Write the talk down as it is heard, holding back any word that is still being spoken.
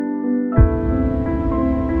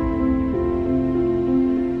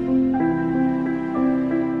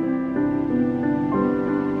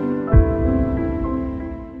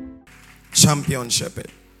champion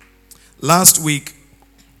shepherd. Last week,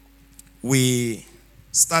 we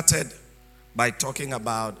started by talking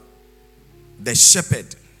about the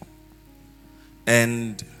shepherd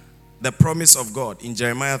and the promise of God in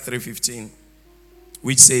Jeremiah 3:15,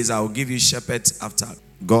 which says, I will give you shepherds after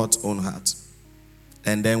God's own heart.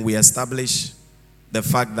 And then we established the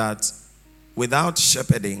fact that without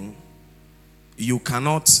shepherding, you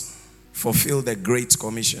cannot fulfill the Great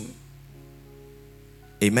Commission.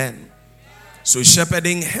 Amen. So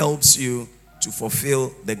shepherding helps you to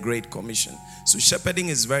fulfill the Great Commission. So shepherding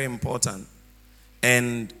is very important.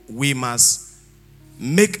 And we must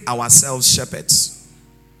make ourselves shepherds.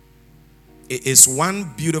 It is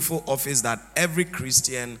one beautiful office that every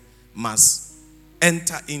Christian must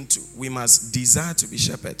enter into. We must desire to be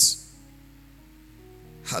shepherds.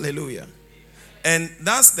 Hallelujah. And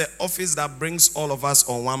that's the office that brings all of us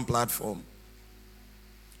on one platform.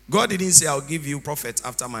 God didn't say, I'll give you prophets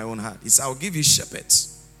after my own heart. He said, I'll give you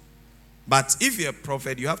shepherds. But if you're a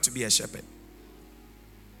prophet, you have to be a shepherd.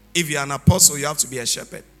 If you're an apostle, you have to be a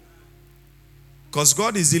shepherd. Because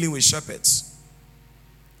God is dealing with shepherds.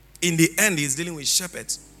 In the end, he's dealing with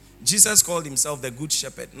shepherds. Jesus called himself the good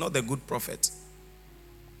shepherd, not the good prophet.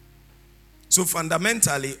 So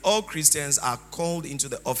fundamentally, all Christians are called into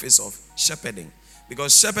the office of shepherding.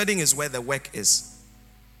 Because shepherding is where the work is.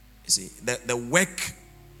 You see, the work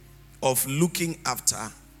of looking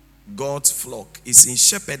after God's flock is in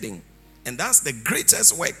shepherding. And that's the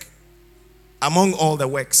greatest work among all the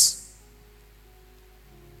works.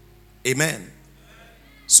 Amen.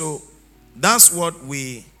 So that's what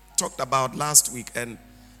we talked about last week. And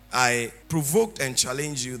I provoked and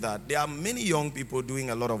challenged you that there are many young people doing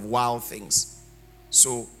a lot of wild things.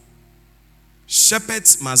 So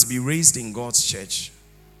shepherds must be raised in God's church.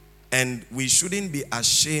 And we shouldn't be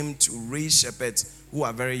ashamed to raise shepherds who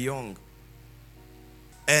are very young.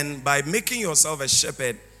 And by making yourself a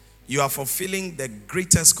shepherd, you are fulfilling the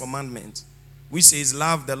greatest commandment, which says,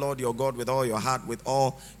 love the Lord your God with all your heart, with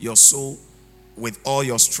all your soul, with all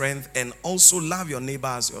your strength, and also love your neighbor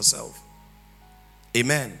as yourself.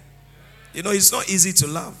 Amen. You know, it's not easy to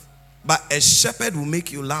love, but a shepherd will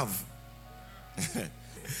make you love.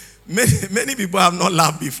 Many people have not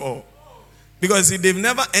loved before because they've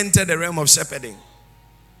never entered the realm of shepherding.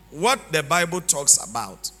 What the Bible talks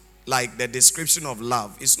about, like the description of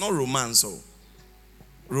love, it's not romance. Oh.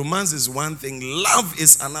 Romance is one thing, love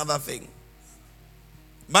is another thing.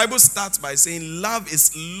 Bible starts by saying love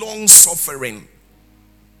is long suffering.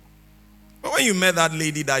 But when you met that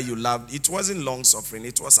lady that you loved, it wasn't long suffering,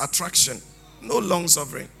 it was attraction. No long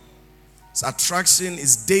suffering. It's attraction,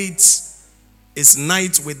 it's dates, it's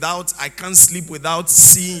night without, I can't sleep without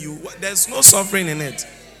seeing you. There's no suffering in it.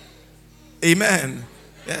 Amen.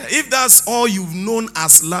 Yeah. If that's all you've known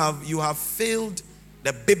as love, you have failed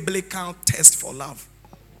the biblical test for love.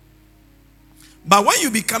 But when you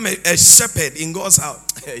become a shepherd in God's house,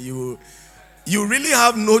 you really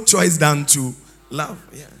have no choice than to love.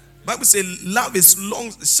 Yeah. Bible says love is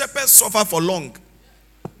long. Shepherds suffer for long.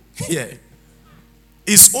 Yeah.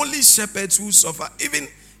 It's only shepherds who suffer. Even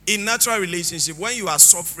in natural relationship, when you are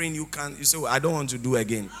suffering, you say, well, I don't want to do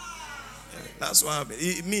again. Yeah, that's what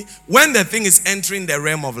happens. When the thing is entering the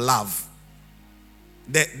realm of love,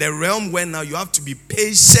 the realm where now you have to be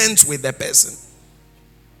patient with the person.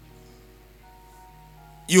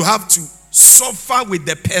 You have to suffer with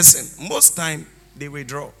the person. Most time, they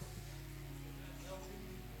withdraw.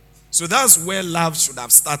 So that's where love should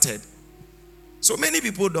have started. So many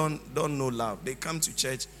people don't know love. They come to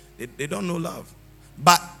church, they don't know love.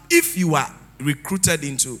 But if you are recruited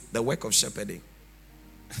into the work of shepherding,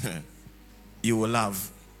 you will love.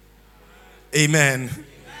 Amen.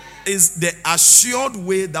 It's the assured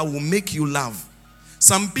way that will make you love.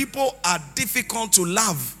 Some people are difficult to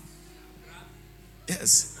love.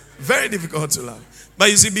 Yes, very difficult to love.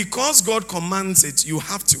 But you see, because God commands it, you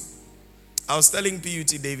have to. I was telling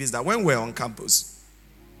P.U.T. Davis that when we were on campus,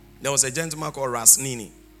 there was a gentleman called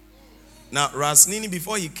Rasnini. Now, Rasnini,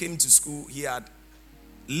 before he came to school, he had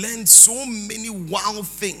learned so many wild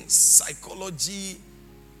things. Psychology,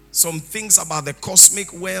 some things about the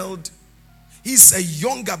cosmic world. He's a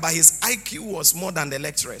younger, but his IQ was more than the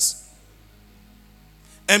lecturers.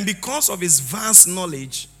 And because of his vast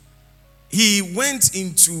knowledge, he went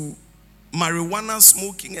into marijuana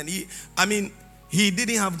smoking, and he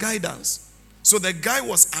didn't have guidance. So the guy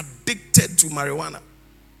was addicted to marijuana.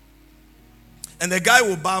 And the guy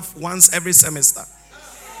will bath once every semester.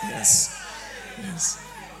 Yes. Yes.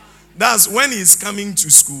 That's when he's coming to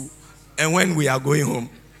school and when we are going home.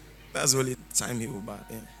 That's the only time he will bath.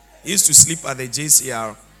 Yeah. He used to sleep at the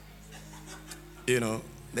JCR. The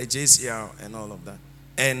JCR and all of that.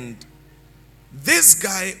 And This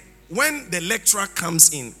guy, when the lecturer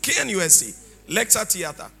comes in, KNUST, lecture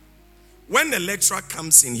theater, when the lecturer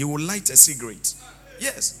comes in, he will light a cigarette.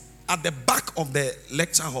 Yes, at the back of the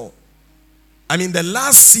lecture hall. I mean, the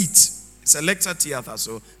last seat, it's a lecture theater,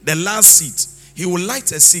 so the last seat, he will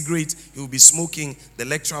light a cigarette, he will be smoking, the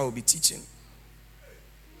lecturer will be teaching.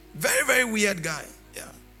 Very, very weird guy. Yeah.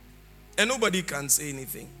 And nobody can say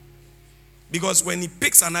anything. Because when he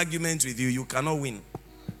picks an argument with you, you cannot win.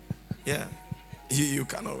 Yeah. You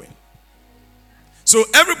cannot win. So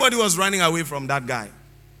everybody was running away from that guy.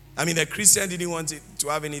 I mean, the Christian didn't want it to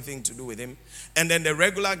have anything to do with him. And then the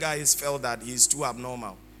regular guys felt that he's too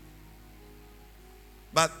abnormal.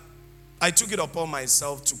 But I took it upon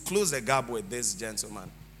myself to close the gap with this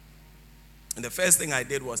gentleman. And the first thing I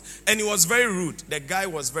did was, and he was very rude. The guy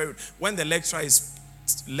was very rude. When the lecturer is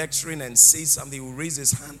lecturing and says something, he will raise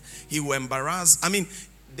his hand. He will embarrass. I mean,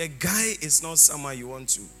 the guy is not someone you want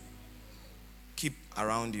to keep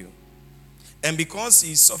around you. And because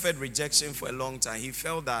he suffered rejection for a long time, he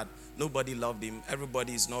felt that nobody loved him.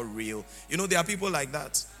 Everybody is not real. You know, there are people like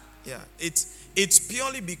that. Yeah. It's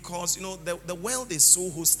purely because, you know, the world is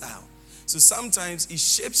so hostile. So sometimes it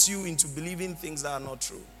shapes you into believing things that are not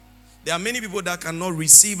true. There are many people that cannot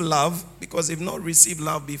receive love because they've not received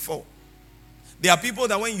love before. There are people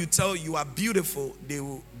that when you tell you are beautiful, they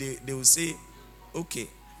will say, okay,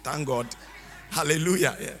 thank God.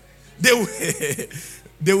 Hallelujah. Yeah.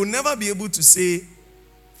 They will never be able to say,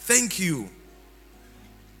 thank you.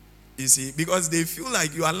 You see, because they feel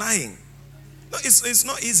like you are lying. No, it's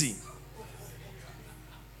not easy.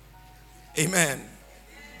 Amen.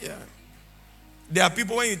 Yeah. There are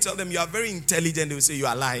people, when you tell them you are very intelligent, they will say, you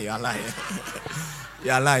are lying, you are lying.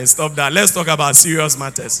 You are lying. Stop that. Let's talk about serious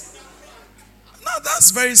matters. No,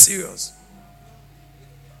 that's very serious.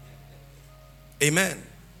 Amen.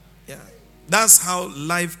 Yeah. That's how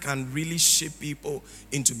life can really shape people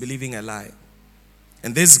into believing a lie.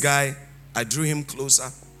 And this guy, I drew him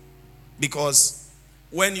closer because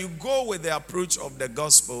when you go with the approach of the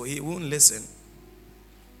gospel, he won't listen.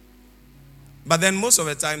 But then most of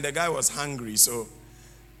the time, the guy was hungry. So,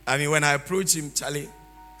 I mean, when I approach him, Charlie,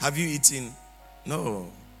 have you eaten?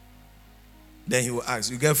 No. Then he will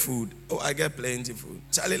ask, you get food? Oh, I get plenty food.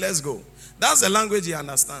 Charlie, let's go. That's the language he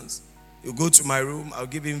understands. You go to my room, I'll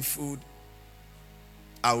give him food.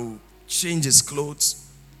 I will change his clothes.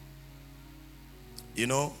 You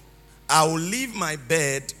know, I will leave my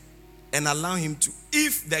bed and allow him to.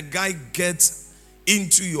 If the guy gets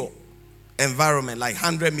into your environment, like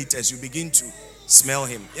 100 meters, you begin to smell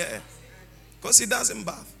him. Yeah. Because he doesn't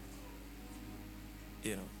bath.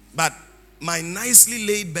 You know. But my nicely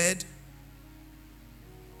laid bed,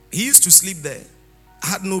 he used to sleep there. I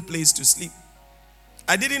had no place to sleep.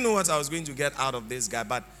 I didn't know what I was going to get out of this guy,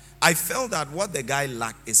 but I felt that what the guy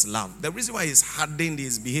lacked is love. The reason why he's hardened,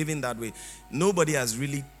 he's behaving that way, nobody has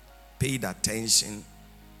really paid attention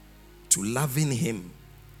to loving him.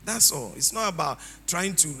 That's all. It's not about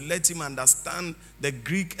trying to let him understand the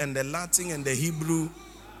Greek and the Latin and the Hebrew.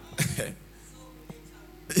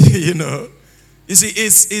 You know. You see,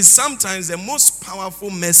 it's sometimes the most powerful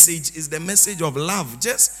message is the message of love.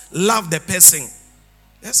 Just love the person.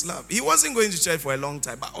 Just love. He wasn't going to church for a long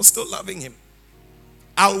time, but I was still loving him.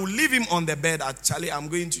 I will leave him on the bed at Charlie, I'm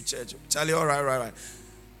going to church. Charlie, all right.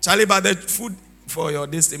 Charlie, but the food for your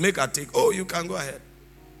this, they make a take. Oh, you can go ahead.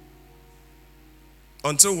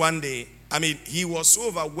 Until one day, I mean, he was so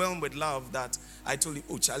overwhelmed with love that I told him,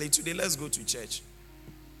 oh, Charlie, today let's go to church.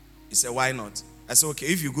 He said, why not? I said, okay,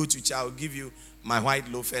 if you go to church, I'll give you my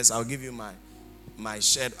white loafers. I'll give you my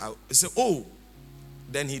shirt. He said, oh.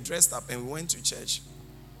 Then he dressed up and we went to church.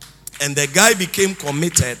 And the guy became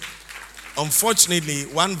committed. Unfortunately,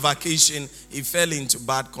 one vacation, he fell into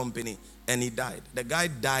bad company and he died. The guy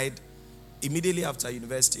died immediately after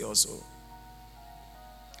university also.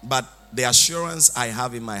 But the assurance I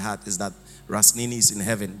have in my heart is that Rasnini is in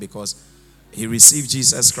heaven because he received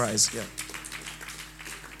Jesus Christ. Yeah.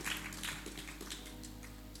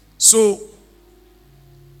 So,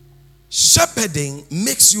 shepherding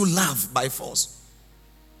makes you love by force.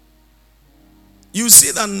 You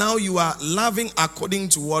see that now you are loving according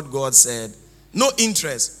to what God said. No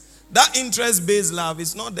interest. That interest-based love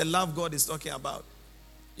is not the love God is talking about.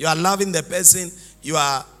 You are loving the person. You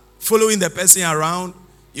are following the person around.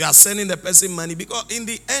 You are sending the person money because in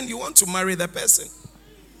the end you want to marry the person.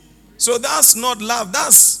 So that's not love.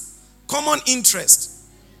 That's common interest.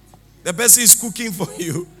 The person is cooking for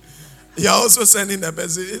you. You are also sending the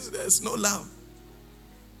person. There's no love.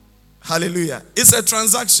 Hallelujah. It's a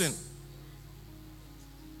transaction.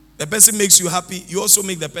 The person makes you happy. You also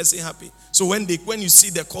make the person happy. So when you see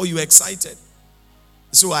the call, you're excited.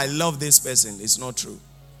 So I love this person. It's not true.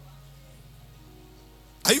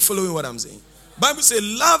 Are you following what I'm saying? Bible says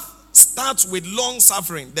love starts with long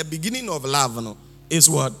suffering. The beginning of love, no, is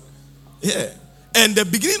what? Yeah. And the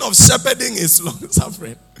beginning of shepherding is long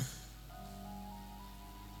suffering.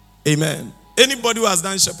 Amen. Anybody who has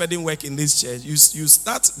done shepherding work in this church, you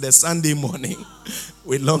start the Sunday morning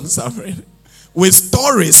with long suffering, with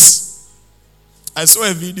stories. I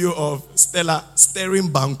saw a video of Stella staring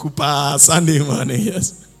Bankupa Sunday morning.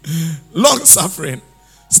 Yes, long suffering,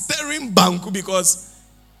 staring Banku because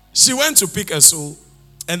she went to pick a soul,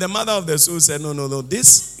 and the mother of the soul said, "No,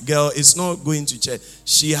 this girl is not going to church.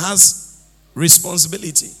 She has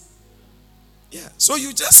responsibility." Yeah, so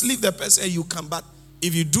you just leave the person and you come back.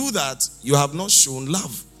 If you do that, you have not shown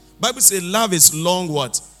love. Bible says love is long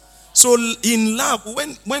what? So in love,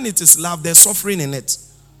 when it is love, there's suffering in it.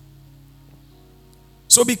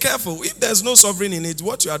 So be careful. If there's no suffering in it,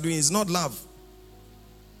 what you are doing is not love.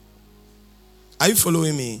 Are you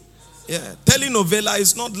following me? Yeah. Telenovela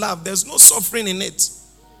is not love. There's no suffering in it.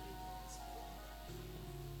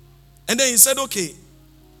 And then he said, okay,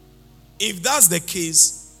 if that's the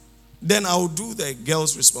case, then I'll do the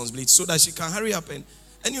girl's responsibility so that she can hurry up and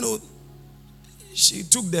she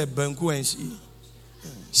took the banku and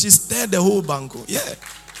she stirred the whole banku. Yeah.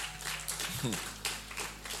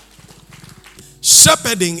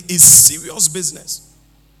 Shepherding is serious business.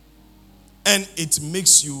 And it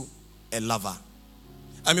makes you a lover.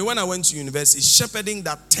 I mean, when I went to university, shepherding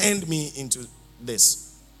that turned me into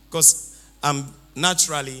this. Because I'm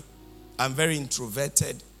very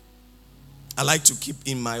introverted. I like to keep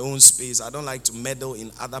in my own space. I don't like to meddle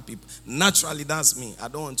in other people. Naturally, that's me. I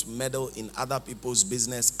don't want to meddle in other people's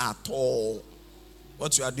business at all.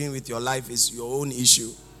 What you are doing with your life is your own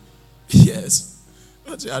issue. Yes.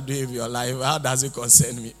 What you are doing with your life, how does it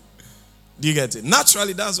concern me? Do you get it?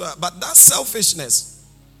 Naturally, that's what. But that's selfishness.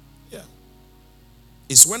 Yeah.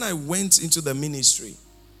 It's when I went into the ministry,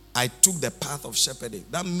 I took the path of shepherding.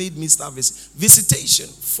 That made me start visitation,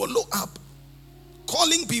 follow up,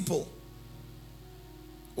 calling people.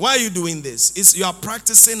 Why are you doing this? You are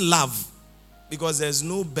practicing love because there's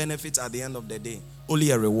no benefit at the end of the day. Only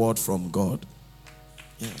a reward from God.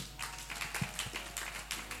 Yeah.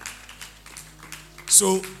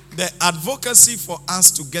 So the advocacy for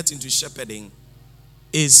us to get into shepherding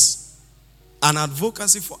is an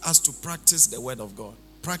advocacy for us to practice the word of God.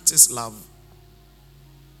 Practice love.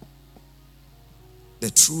 The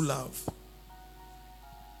true love.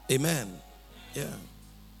 Amen. Yeah.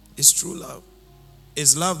 It's true love.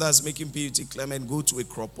 It's love that's making P.U.T. Clement go to a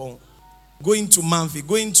Cropon, going to Manfi,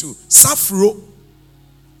 going to Safro.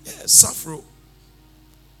 Yeah, Safro.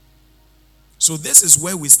 So this is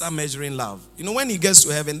where we start measuring love. When he gets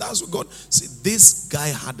to heaven, that's what God said. This guy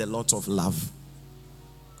had a lot of love.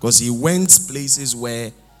 Because he went places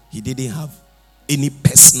where he didn't have any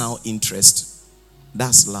personal interest.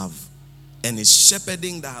 That's love. And it's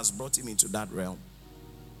shepherding that has brought him into that realm.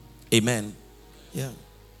 Amen. Yeah.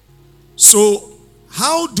 So,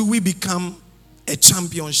 how do we become a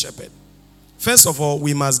champion shepherd? First of all,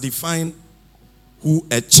 we must define who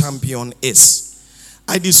a champion is.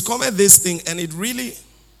 I discovered this thing and it really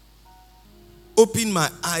opened my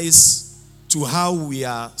eyes to how we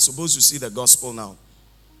are supposed to see the gospel now.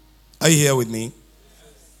 Are you here with me?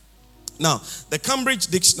 Now, the Cambridge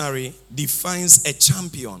Dictionary defines a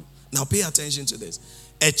champion. Now, pay attention to this.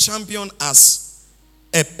 A champion as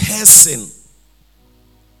a person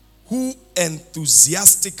who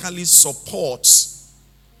enthusiastically supports,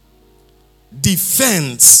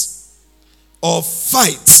 defends, or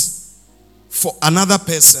fights for another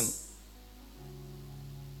person,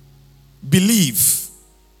 belief,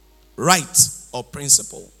 right, or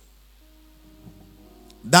principle.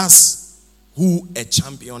 That's who a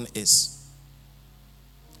champion is.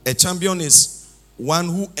 A champion is one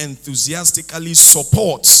who enthusiastically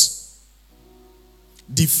supports,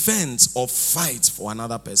 defends, or fights for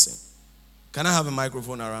another person. Can I have a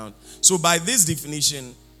microphone around? So by this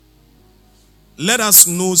definition, let us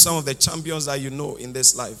know some of the champions that you know in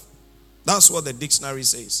this life. That's what the dictionary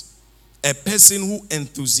says. A person who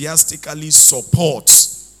enthusiastically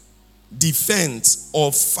supports, defends,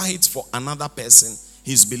 or fights for another person,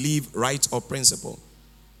 his belief, right, or principle.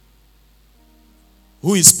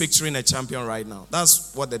 Who is picturing a champion right now?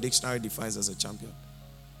 That's what the dictionary defines as a champion.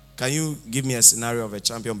 Can you give me a scenario of a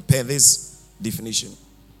champion per this definition?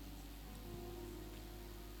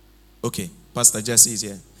 Okay, Pastor Jesse is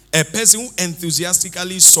here. A person who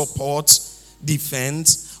enthusiastically supports,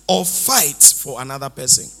 defends, or fights for another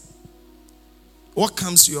person. What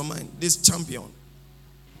comes to your mind? This champion.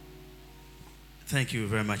 Thank you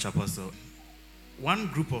very much, Apostle. One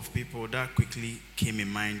group of people that quickly came in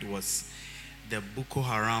mind was the Boko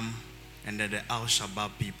Haram and the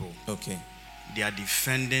Al-Shabaab people. Okay. They are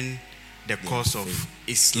defending the cause of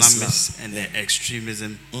Islamists and the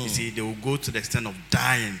extremism. You see, they will go to the extent of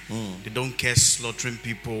dying. They don't care slaughtering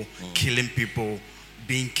people, killing people,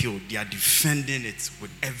 being killed. They are defending it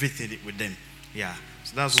with everything with them. Yeah.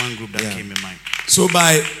 So that's one group that came in mind. So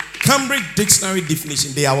by Cambridge Dictionary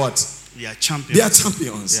definition, they are what? They are champions. They are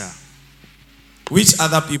champions. Yeah. Which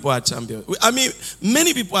other people are champions? I mean,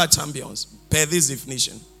 many people are champions per this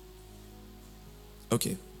definition.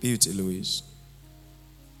 Okay. Beauty, Louise.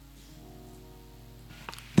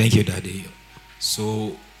 Thank you, Daddy.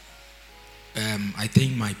 So, I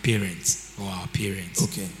think my parents or our parents.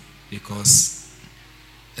 Okay. Because,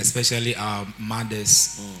 especially our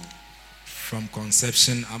mothers, from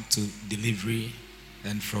conception up to delivery,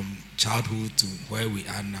 and from childhood to where we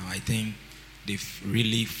are now, I think they've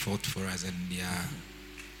really fought for us, and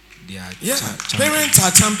they are champions. Parents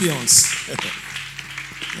are champions.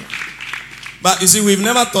 But you see, we've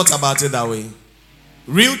never thought about it that way.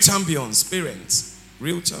 Real champions, parents.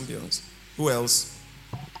 Real champions. Who else?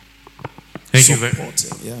 Thank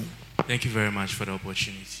you very much for the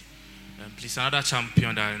opportunity. Please, another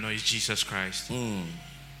champion that I know is Jesus Christ.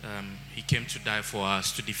 He came to die for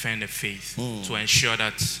us, to defend the faith, to ensure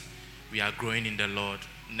that we are growing in the Lord,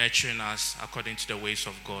 nurturing us according to the ways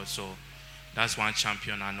of God. So that's one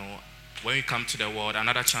champion I know. When we come to the world,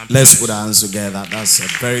 another champion. Let's put our hands together. That's a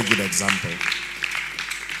very good example.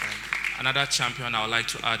 Another champion I would like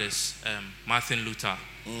to add is Martin Luther.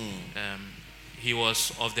 He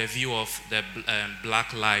was of the view of the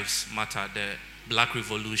Black Lives Matter, the Black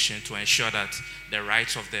Revolution, to ensure that the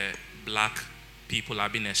rights of the black people are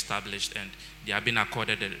being established and they are being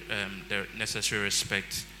accorded the necessary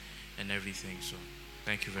respect and everything. So,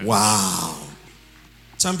 thank you very much. Wow.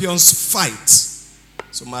 Champions fight.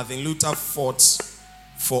 So Martin Luther fought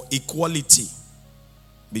for equality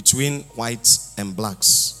between whites and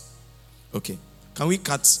blacks. Okay. Can we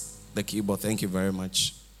cut the keyboard? Thank you very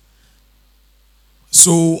much.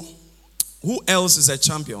 So, who else is a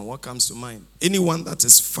champion? What comes to mind? Anyone that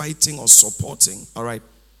is fighting or supporting. All right.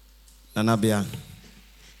 Nanabia.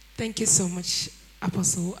 Thank you so much,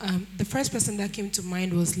 Apostle. The first person that came to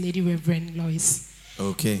mind was Lady Reverend Lois.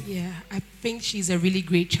 Okay. Yeah, I think she's a really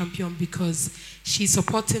great champion because she's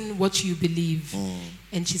supporting what you believe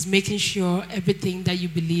and she's making sure everything that you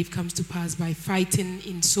believe comes to pass by fighting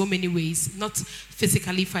in so many ways, not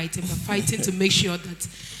physically fighting, but fighting to make sure that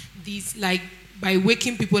these, like, by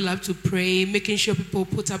waking people up to pray, making sure people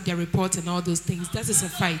put up their reports and all those things. That is a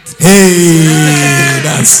fight. Hey,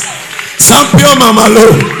 that's champion Mama Lo.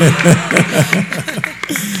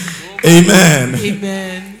 Amen.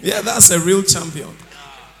 Amen. Yeah, that's a real champion.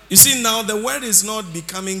 You see, now the word is not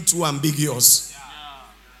becoming too ambiguous.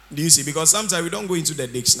 Do you see? Because sometimes we don't go into the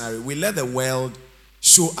dictionary. We let the world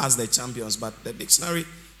show us the champions, but the dictionary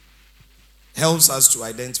helps us to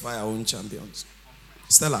identify our own champions.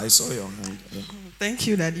 Stella, I saw your hand. Yeah. Thank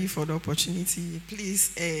you, Daddy, for the opportunity.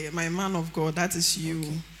 Please, my man of God, that is you.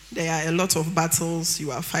 Okay. There are a lot of battles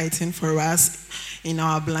you are fighting for us in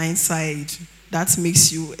our blind side. That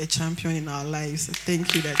makes you a champion in our lives.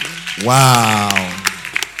 Thank you, Daddy. Wow.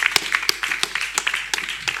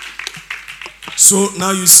 So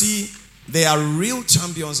now you see, there are real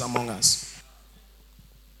champions among us.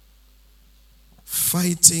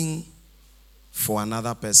 Fighting for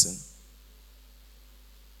another person.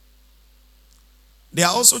 There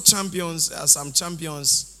are also champions. There are some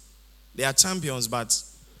champions. They are champions, but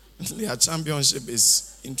their championship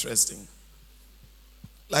is interesting.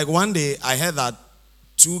 Like one day, I heard that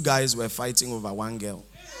two guys were fighting over one girl.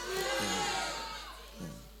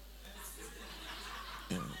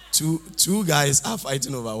 Yeah. Two guys are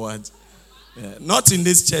fighting over what? Yeah. Not in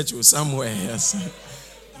this church or somewhere, yes.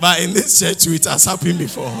 But in this church, it has happened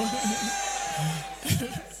before.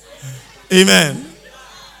 Amen.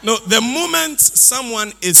 No, the moment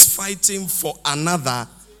someone is fighting for another,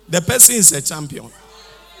 the person is a champion.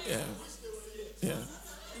 Yeah.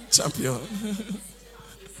 Champion.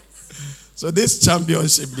 So this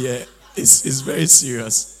championship there is very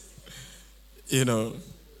serious. You know.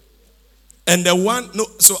 And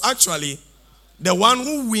so actually, the one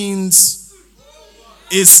who wins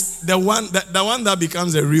is the one that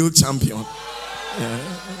becomes a real champion. Yeah.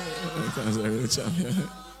 Becomes a real champion.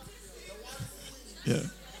 Yeah.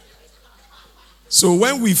 So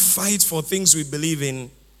when we fight for things we believe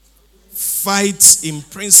in, fight in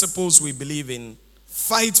principles we believe in,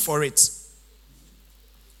 fight for it,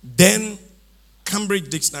 then Cambridge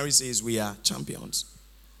Dictionary says we are champions.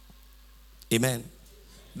 Amen.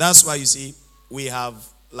 That's why you see we have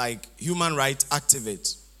like human rights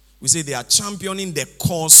activists. We say they are championing the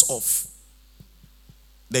cause of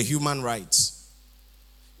the human rights.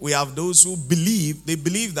 We have those who believe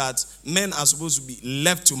that men are supposed to be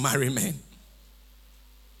left to marry men.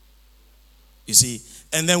 You see,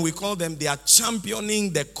 and then we call them, they are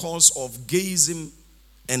championing the cause of gayism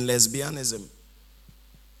and lesbianism.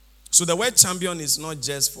 So the word champion is not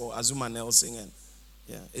just for Azuma Nelson.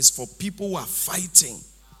 It's for people who are fighting.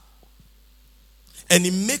 And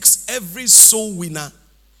it makes every soul winner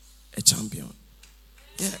a champion.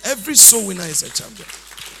 Yeah, every soul winner is a champion.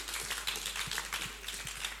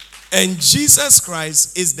 And Jesus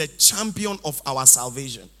Christ is the champion of our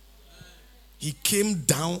salvation. He came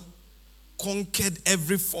down, conquered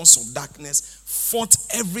every force of darkness, fought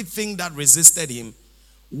everything that resisted him,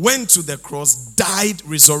 went to the cross, died,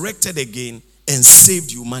 resurrected again, and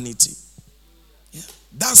saved humanity. Yeah,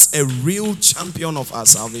 that's a real champion of our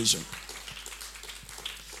salvation.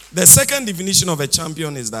 The second definition of a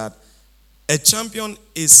champion is that a champion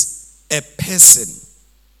is a person.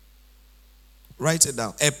 Write it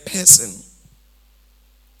down. A person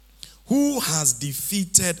who has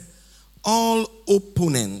defeated all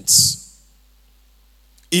opponents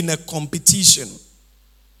in a competition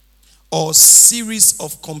or series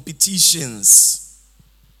of competitions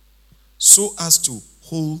so as to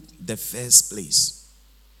hold the first place.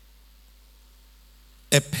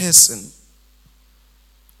 A person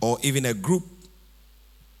or even a group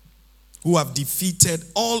who have defeated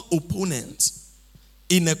all opponents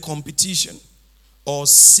in a competition or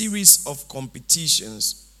series of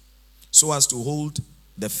competitions so as to hold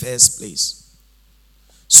the first place.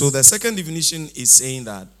 So the second definition is saying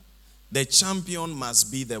that the champion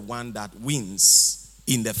must be the one that wins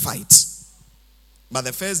in the fight. But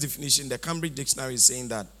the first definition, the Cambridge Dictionary, is saying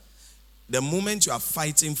that the moment you are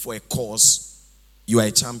fighting for a cause, you are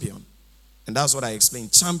a champion. And that's what I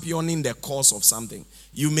explained. Championing the cause of something.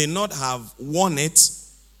 You may not have won it.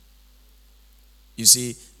 You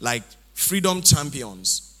see, like freedom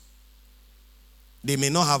champions. They may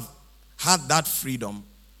not have had that freedom.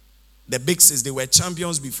 The Big Six, they were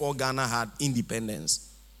champions before Ghana had independence.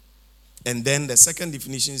 And then the second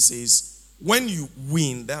definition says, when you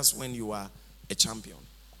win, that's when you are a champion.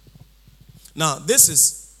 Now, this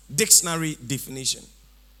is dictionary definition.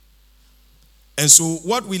 And so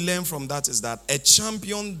what we learn from that is that a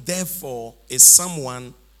champion, therefore, is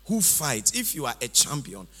someone who fights. If you are a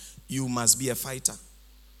champion, you must be a fighter.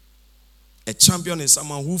 A champion is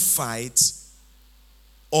someone who fights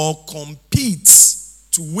or competes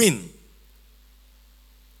to win.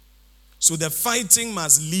 So the fighting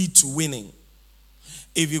must lead to winning.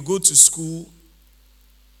 If you go to school,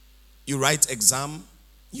 you write exam,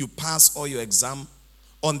 you pass all your exam.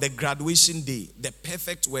 On the graduation day, the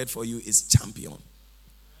perfect word for you is champion.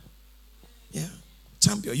 Yeah,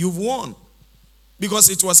 champion. You've won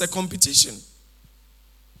because it was a competition.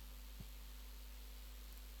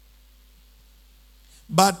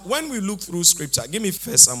 But when we look through scripture, give me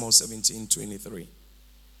 1 Samuel 17:23.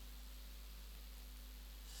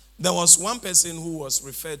 There was one person who was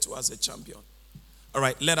referred to as a champion. All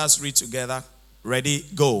right, let us read together. Ready,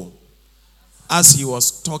 go. As he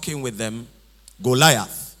was talking with them,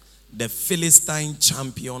 Goliath, the Philistine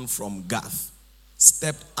champion from Gath,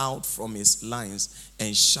 stepped out from his lines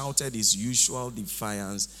and shouted his usual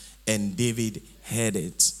defiance, and David heard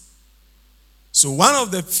it. So one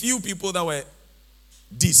of the few people that were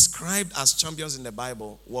described as champions in the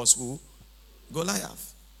Bible was who?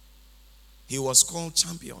 Goliath. He was called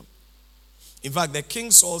champion. In fact, the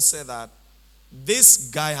King Saul said that this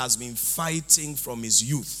guy has been fighting from his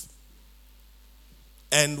youth.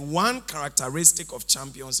 And one characteristic of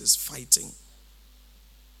champions is fighting.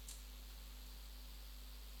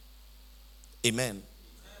 Amen.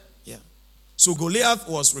 Yeah. So Goliath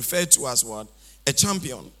was referred to as what? A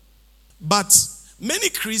champion. But many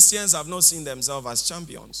Christians have not seen themselves as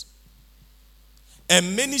champions.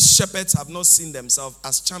 And many shepherds have not seen themselves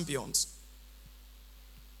as champions.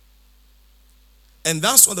 And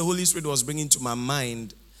that's what the Holy Spirit was bringing to my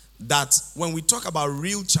mind, that when we talk about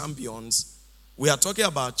real champions, we are talking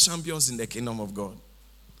about champions in the kingdom of God.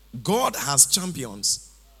 God has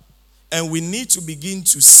champions. And we need to begin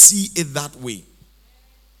to see it that way.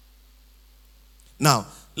 Now,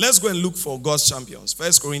 let's go and look for God's champions.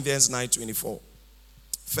 1 Corinthians 9:24.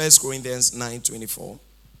 1 Corinthians 9:24.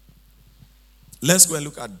 Let's go and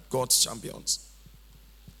look at God's champions.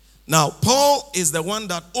 Now, Paul is the one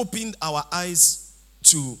that opened our eyes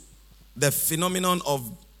to the phenomenon of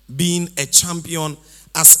being a champion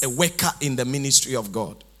as a worker in the ministry of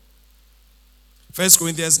God. 1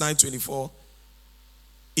 Corinthians 9:24,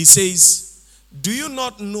 it says, do you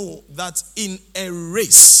not know that in a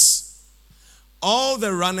race, all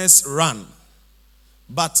the runners run,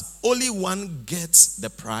 but only one gets the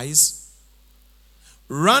prize?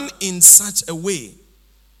 Run in such a way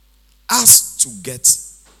as to get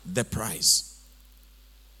the prize.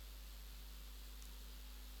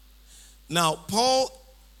 Now, Paul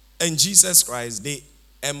and Jesus Christ, they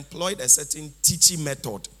employed a certain teaching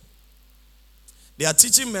method. Their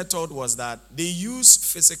teaching method was that they used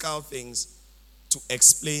physical things to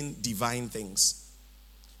explain divine things.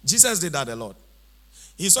 Jesus did that a lot.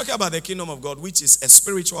 He's talking about the kingdom of God, which is a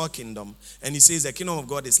spiritual kingdom. And he says the kingdom of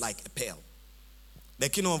God is like a pearl. The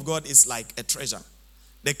kingdom of God is like a treasure.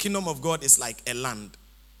 The kingdom of God is like a land.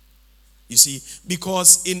 You see,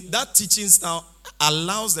 because in that teaching style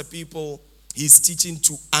allows the people he's teaching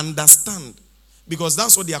to understand, because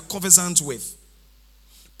that's what they are conversant with.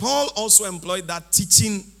 Paul also employed that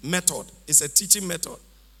teaching method. It's a teaching method.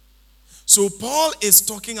 So Paul is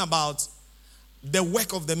talking about the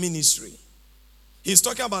work of the ministry. He's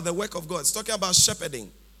talking about the work of God. He's talking about shepherding.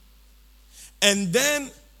 And then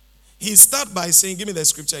he starts by saying, give me the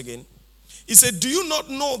scripture again. He said, do you not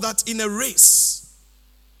know that in a race,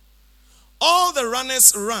 all the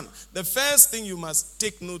runners run? The first thing you must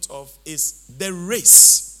take note of is the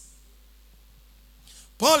race.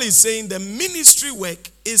 Paul is saying the ministry work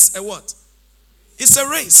is a what? It's a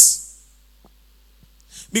race.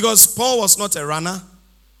 Because Paul was not a runner.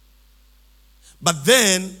 But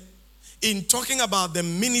then, in talking about the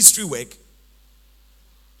ministry work,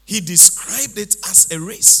 he described it as a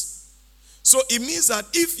race. So it means that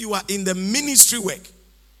if you are in the ministry work,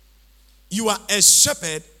 you are a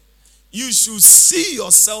shepherd, you should see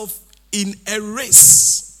yourself in a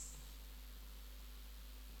race.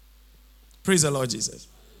 Praise the Lord Jesus.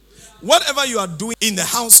 Whatever you are doing in the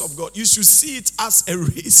house of God, you should see it as a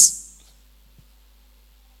race.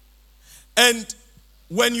 And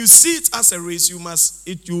when you see it as a race,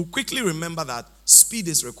 you quickly remember that speed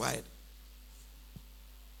is required.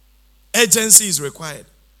 Urgency is required.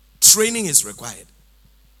 Training is required.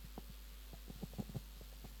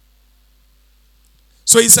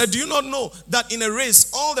 So he said, do you not know that in a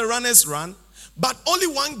race all the runners run, but only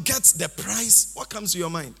one gets the prize? What comes to your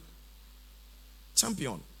mind?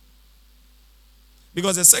 Champion.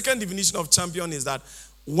 Because the second definition of champion is that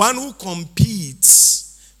one who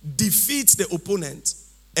competes, defeats the opponent,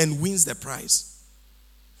 and wins the prize.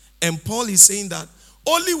 And Paul is saying that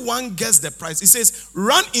only one gets the prize. He says,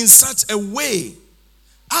 run in such a way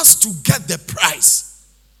as to get the prize.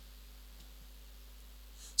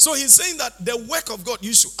 So he's saying that the work of God,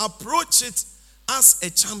 you should approach it as a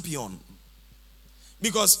champion.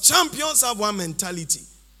 Because champions have one mentality,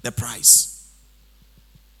 the prize.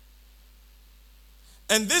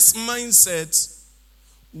 And this mindset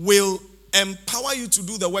will empower you to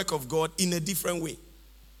do the work of God in a different way.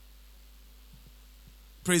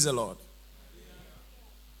 Praise the Lord.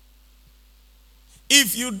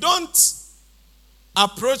 If you don't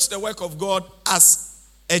approach the work of God as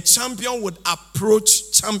a champion would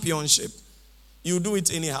approach championship, you do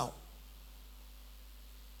it anyhow.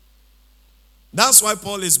 That's why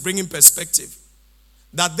Paul is bringing perspective.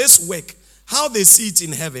 That this work, how they see it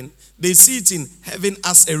in heaven, they see it in heaven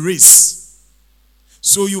as a race.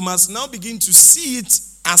 So you must now begin to see it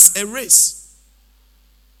as a race.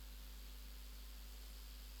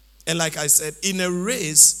 And like I said, in a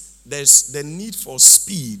race, there's the need for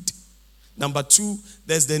speed. Number 2,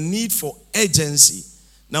 there's the need for urgency.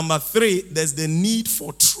 Number 3, there's the need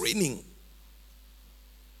for training.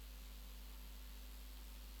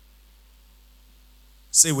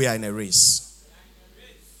 Say we are in a race.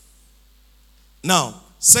 Now,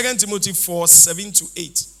 2 Timothy 4,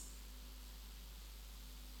 7-8.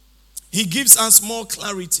 He gives us more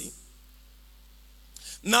clarity.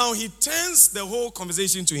 Now, he turns the whole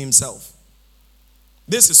conversation to himself.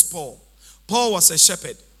 This is Paul. Paul was a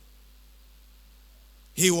shepherd.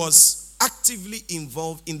 He was actively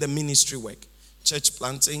involved in the ministry work. Church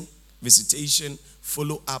planting, visitation,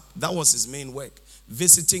 follow up. That was his main work.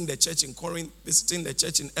 Visiting the church in Corinth, visiting the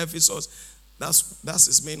church in Ephesus. That's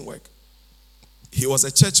his main work. He was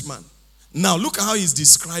a church man. Now, look at how he's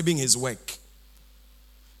describing his work.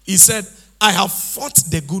 He said, I have fought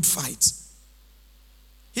the good fight.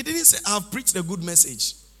 He didn't say, I have preached the good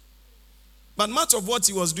message. But much of what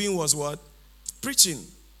he was doing was what? Preaching.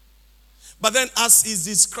 But then as he's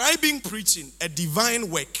describing preaching, a divine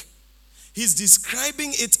work, he's describing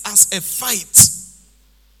it as a fight.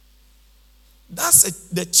 That's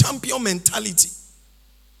the champion mentality.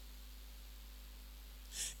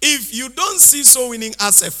 If you don't see soul winning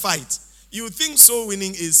as a fight, you think soul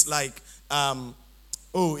winning is like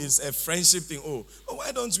Oh, it's a friendship thing. Oh,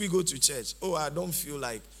 why don't we go to church? Oh, I don't feel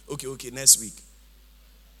like. Okay, next week.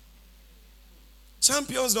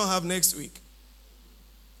 Champions don't have next week.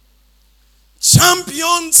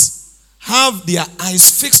 Champions have their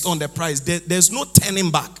eyes fixed on the prize. There's no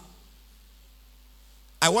turning back.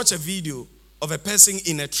 I watched a video of a person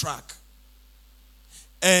in a truck.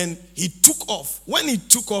 And he took off. When he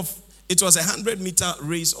took off, it was a 100-meter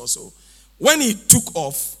race or so. When he took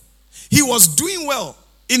off, he was doing well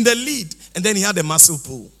in the lead. And then he had a muscle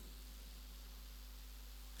pull.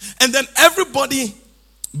 And then everybody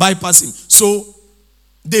bypassed him. So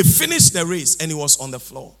they finished the race and he was on the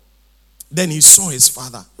floor. Then he saw his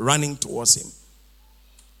father running towards him.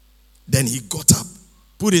 Then he got up,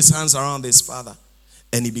 put his hands around his father,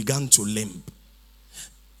 and he began to limp.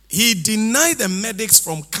 He denied the medics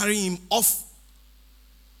from carrying him off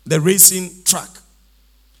the racing track.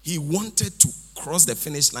 He wanted to cross the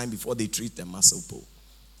finish line before they treat the muscle pull.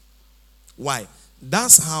 Why?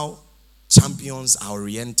 That's how champions are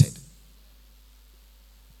oriented.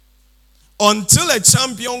 Until a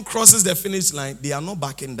champion crosses the finish line, they are not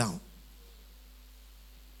backing down.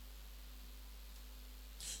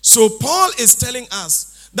 So Paul is telling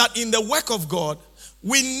us that in the work of God,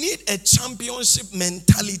 we need a championship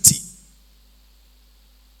mentality.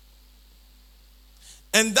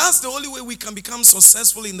 And that's the only way we can become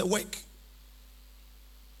successful in the work.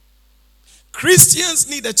 Christians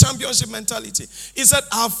need a championship mentality. He said,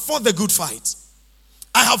 I have fought the good fight.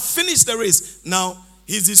 I have finished the race. Now,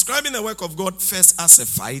 he's describing the work of God first as a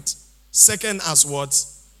fight, second as what?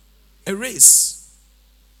 A race.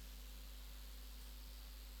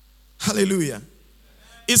 Hallelujah.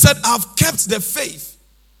 He said, I've kept the faith.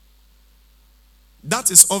 That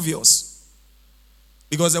is obvious.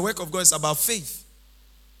 Because the work of God is about faith.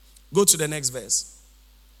 Go to the next verse.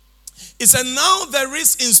 He said, now there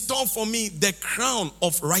is in store for me the crown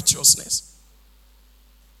of righteousness.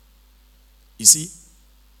 You see?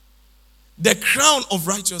 The crown of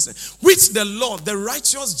righteousness, which the Lord, the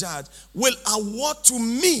righteous judge, will award to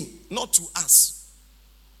me, not to us.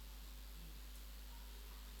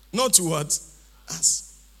 Not to what?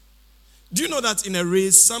 Us. Do you know that in a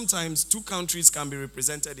race, sometimes two countries can be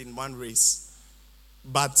represented in one race?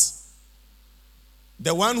 But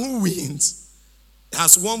the one who wins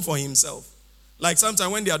has won for himself. Like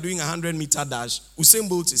sometimes when they are doing a 100-meter dash, Usain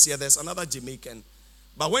Bolt is here, there's another Jamaican.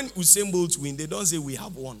 But when Usain Bolt wins, they don't say we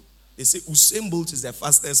have won. They say Usain Bolt is the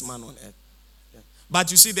fastest man on earth. Yeah. But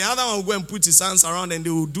you see, the other one will go and put his hands around and they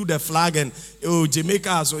will do the flag and, oh, Jamaica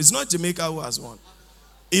has won. It's not Jamaica who has won.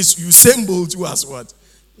 It's Usain Bolt who has what?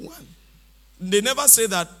 Won. They never say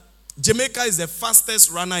that Jamaica is the fastest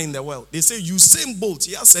runner in the world. They say Usain Bolt,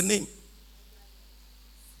 he has a name.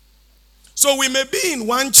 So we may be in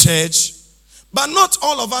one church, but not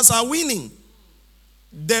all of us are winning.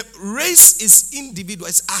 The race is individual.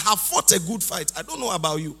 I have fought a good fight. I don't know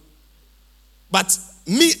about you. But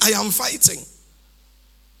me, I am fighting.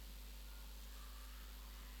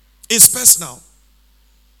 It's personal.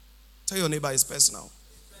 Tell your neighbor it's personal.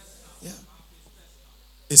 Yeah.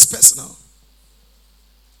 It's personal.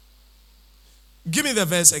 Give me the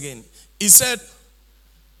verse again. He said,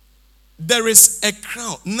 there is a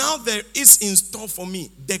crown. Now there is in store for me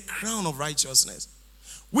the crown of righteousness,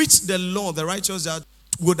 which the Lord, the righteous judge,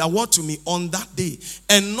 would award to me on that day.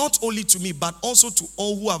 And not only to me, but also to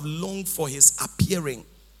all who have longed for his appearing.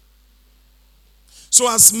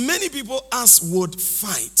 So as many people as would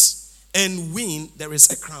fight and win, there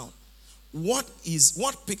is a crown. What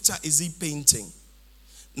picture is he painting?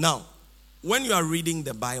 Now, when you are reading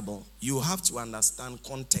the Bible, you have to understand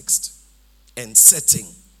context and setting.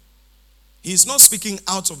 He's not speaking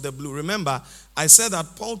out of the blue. Remember, I said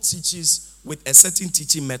that Paul teaches with a certain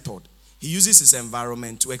teaching method. He uses his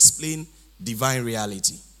environment to explain divine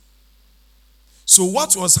reality. So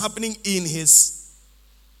what was happening in his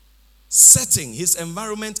setting, his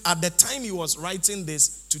environment at the time he was writing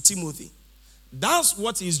this to Timothy, that's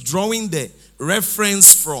what he's drawing the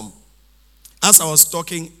reference from. As I was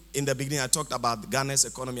talking in the beginning, I talked about Ghana's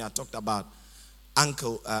economy. I talked about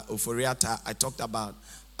Uncle Oforiata. I talked about,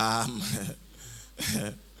 I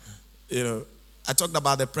talked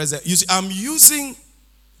about the president. You see, I'm using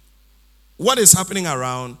what is happening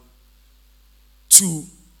around to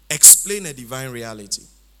explain a divine reality.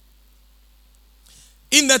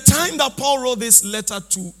 In the time that Paul wrote this letter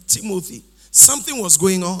to Timothy, something was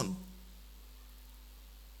going on.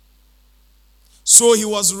 So he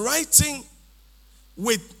was writing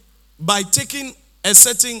by taking a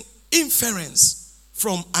certain inference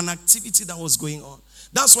from an activity that was going on.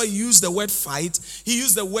 That's why he used the word fight. He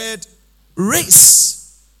used the word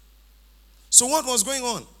race. So what was going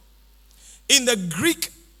on? In the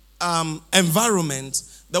Greek environment,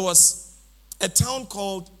 there was a town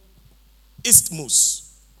called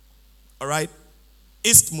Isthmus. All right?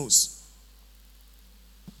 Isthmus.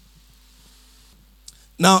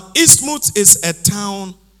 Now, Isthmus is a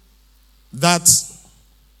town that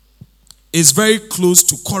is very close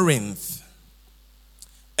to Corinth.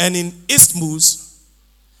 And in Isthmus,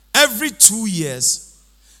 every 2 years,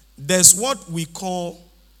 there's what we call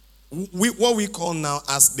now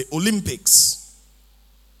as the Olympics.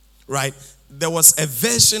 Right? There was a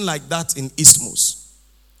version like that in Isthmus.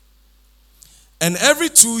 And every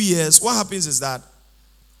 2 years, what happens is that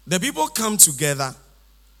the people come together,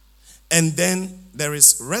 and then there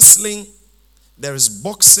is wrestling, there is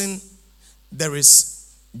boxing, there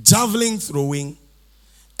is javelin throwing,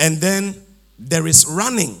 and then there is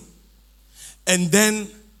running. And then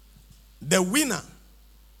the winner.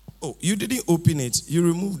 Oh, you didn't open it. You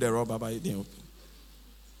removed the rubber, but you didn't open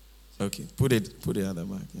it. Okay, put it at the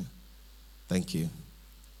back. Yeah. Thank you.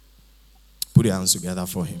 Put your hands together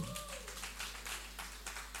for him.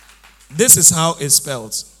 This is how it's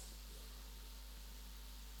spelled.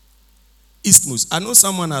 Isthmus. I know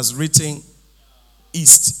someone has written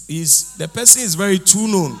East. The person is very too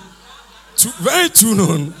known. Very too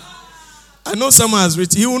known. I know someone has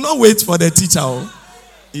written. He will not wait for the teacher.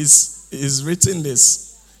 He's written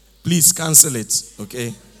this. Please cancel it.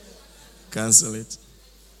 Okay? Cancel it.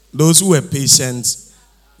 Those who were patient,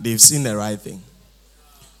 they've seen the right thing.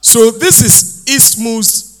 So this is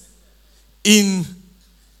Isthmus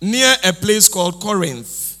near a place called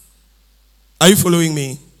Corinth. Are you following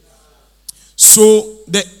me? So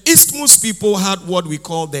the Isthmus people had what we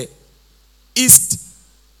call the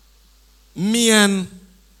Isthmian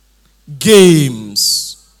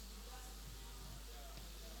Games.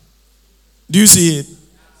 Do you see it?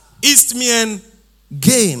 Isthmian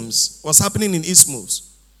Games was happening in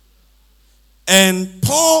Isthmus. And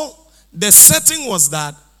Paul, the setting was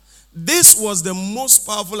that this was the most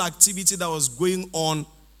powerful activity that was going on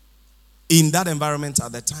in that environment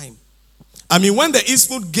at the time. I mean, when the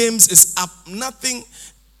Isthmus Games is up, nothing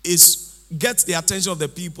gets the attention of the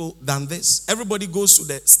people than this. Everybody goes to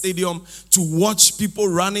the stadium to watch people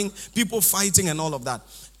running, people fighting and all of that.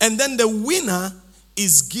 And then the winner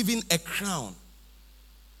is given a crown.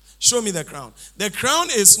 Show me the crown. The crown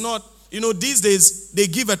is not, these days they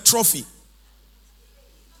give a trophy.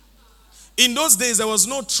 In those days there was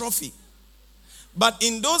no trophy. But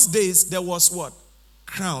in those days there was what?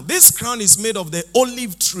 Crown. This crown is made of the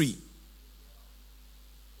olive tree.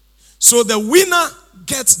 So the winner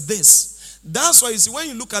gets this. That's why you see when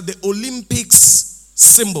you look at the Olympics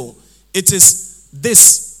symbol, it is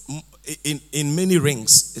this in many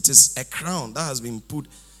rings. It is a crown that has been put.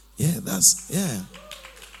 That's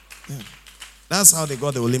how they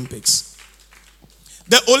got the Olympics.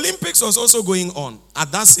 The Olympics was also going on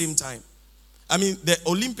at that same time. I mean, the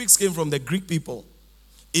Olympics came from the Greek people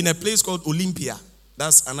in a place called Olympia.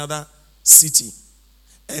 That's another city.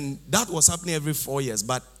 And that was happening every 4 years.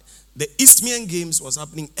 But the Isthmian Games was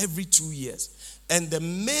happening every 2 years. And the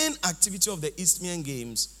main activity of the Isthmian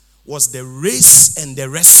Games was the race and the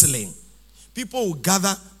wrestling. People would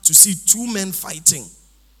gather to see two men fighting.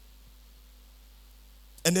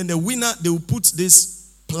 And then the winner, they will put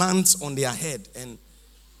this plant on their head. And,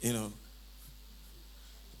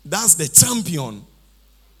 that's the champion.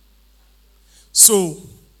 So,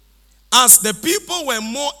 as the people were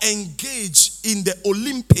more engaged in the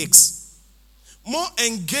Olympics, more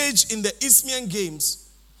engaged in the Isthmian Games,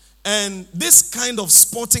 and this kind of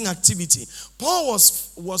sporting activity, Paul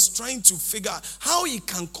was trying to figure out how he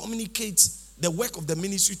can communicate the work of the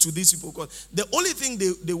ministry to these people. Because the only thing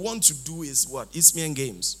they want to do is what? Isthmian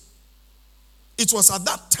Games. It was at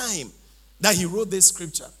that time that he wrote this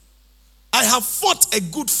scripture. I have fought a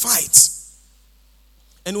good fight.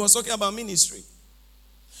 And he was talking about ministry.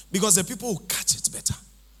 Because the people will catch it better.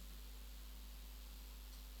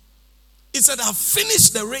 He said, I have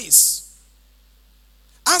finished the race.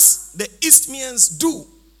 As the Isthmians do.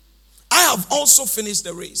 I have also finished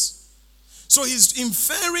the race. So he's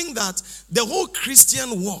inferring that the whole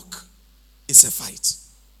Christian walk is a fight.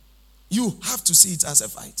 You have to see it as a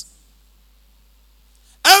fight.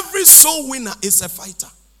 Every soul winner is a fighter.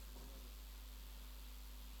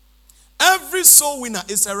 Every soul winner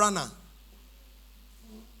is a runner.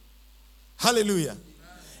 Hallelujah.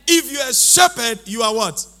 If you're a shepherd, you are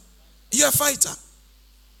what? You're a fighter.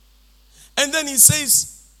 And then he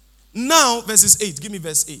says, now, verses 8. Give me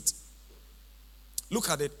verse 8. Look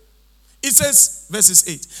at it. It says, verses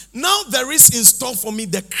 8. Now there is in store for me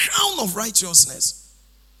the crown of righteousness.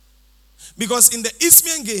 Because in the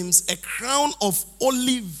Isthmian Games, a crown of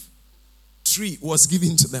olive tree was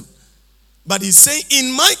given to them. But he's saying,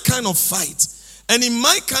 in my kind of fight and in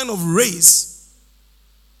my kind of race,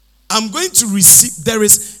 I'm going to receive. There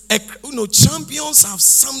is champions have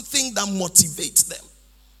something that motivates them.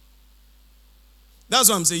 That's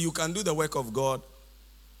why I'm saying you can do the work of God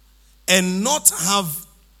and not have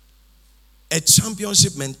a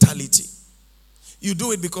championship mentality. You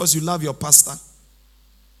do it because you love your pastor.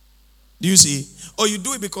 Do you see? Or you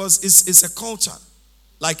do it because it's a culture.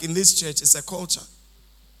 Like in this church, it's a culture.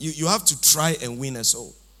 You have to try and win a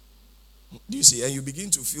soul. Do you see? And you begin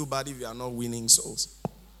to feel bad if you are not winning souls.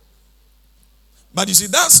 But you see,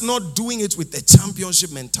 that's not doing it with a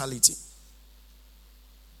championship mentality.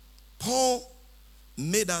 Paul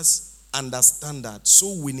made us understand that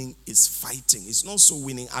soul winning is fighting. It's not soul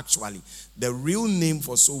winning actually. The real name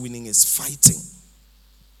for soul winning is fighting.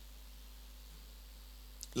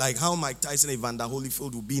 Like how Mike Tyson and Evander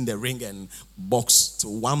Holyfield will be in the ring and box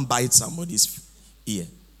till one bite somebody's ear.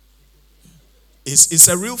 It's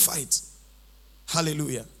a real fight.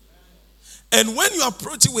 Hallelujah. And when you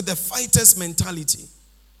approach it with a fighter's mentality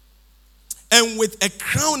and with a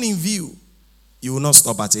crown in view, you will not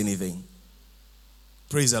stop at anything.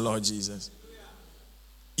 Praise the Lord Jesus.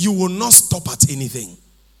 You will not stop at anything.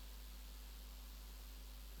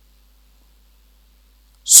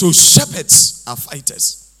 So shepherds are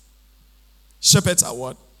fighters. Shepherds are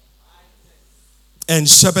what? And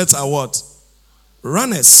shepherds are what?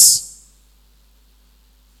 Runners.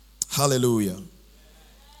 Hallelujah.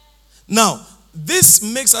 Now, this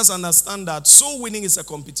makes us understand that soul winning is a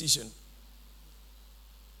competition.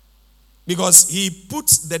 Because he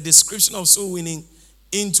puts the description of soul winning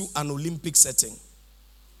into an Olympic setting.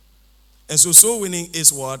 And so soul winning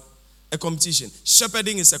is what? A competition.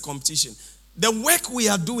 Shepherding is a competition. The work we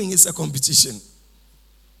are doing is a competition.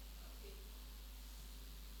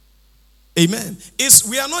 Amen.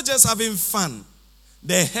 We are not just having fun.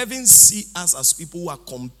 The heavens see us as people who are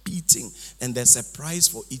competing, and there's a prize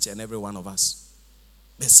for each and every one of us.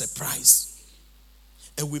 There's a prize.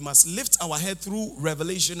 And we must lift our head through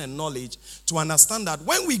revelation and knowledge to understand that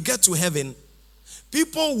when we get to heaven,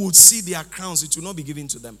 people would see their crowns. It will not be given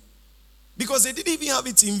to them. Because they didn't even have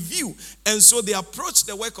it in view. And so they approach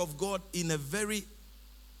the work of God in a very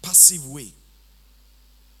passive way.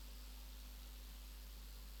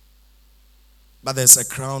 But there's a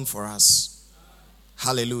crown for us.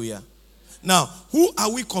 Hallelujah. Now, who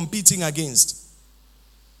are we competing against?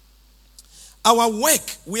 Our work,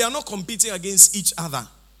 we are not competing against each other.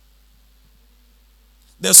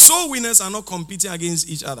 The soul winners are not competing against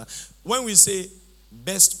each other. When we say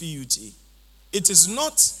best PUT, it is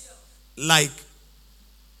not like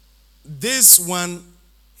this one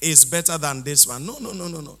is better than this one.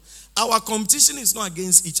 No. Our competition is not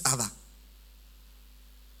against each other.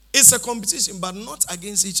 It's a competition, but not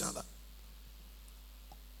against each other.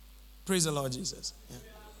 Praise the Lord Jesus. Yeah.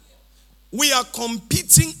 We are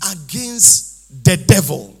competing against the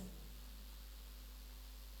devil.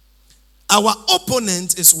 Our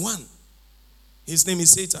opponent is one. His name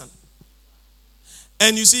is Satan.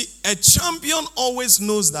 And you see, a champion always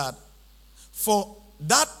knows that for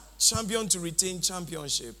that champion to retain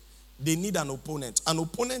championship, they need an opponent. An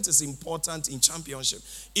opponent is important in championship.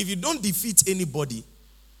 If you don't defeat anybody,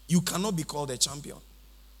 you cannot be called a champion.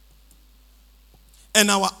 And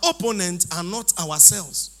our opponents are not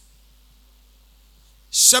ourselves.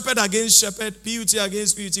 Shepherd against shepherd, PUT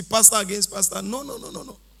against PUT, pastor against pastor.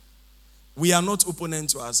 No. We are not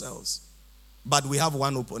opponent to ourselves. But we have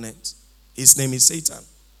one opponent. His name is Satan.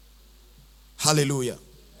 Hallelujah.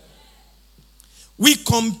 We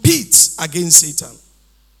compete against Satan.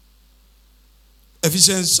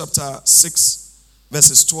 Ephesians chapter 6,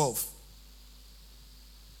 verses 12.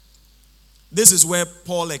 This is where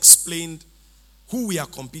Paul explained who we are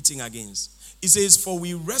competing against. He says, for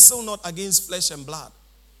we wrestle not against flesh and blood,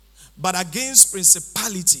 but against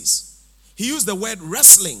principalities. He used the word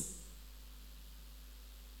wrestling.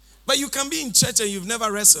 But you can be in church and you've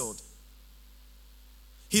never wrestled.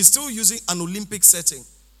 He's still using an Olympic setting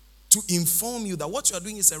to inform you that what you are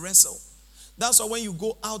doing is a wrestle. That's why when you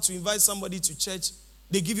go out to invite somebody to church,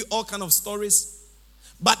 they give you all kinds of stories.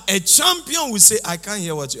 But a champion will say, I can't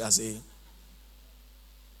hear what you are saying.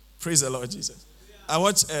 Praise the Lord Jesus. I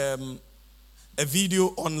watched a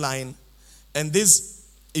video online, and this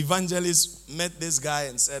evangelist met this guy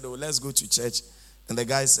and said, oh, let's go to church. And the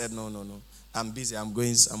guy said, no. I'm busy. I'm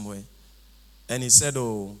going somewhere. And he said,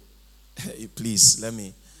 oh, please, let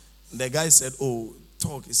me. The guy said, oh,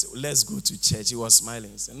 talk. He said, let's go to church. He was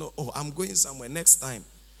smiling. He said, no, I'm going somewhere next time.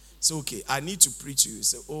 It's okay. I need to preach to you. He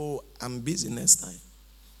said, oh, I'm busy next time.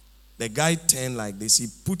 The guy turned like this. He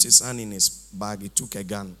put his hand in his bag. He took a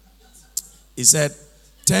gun. He said,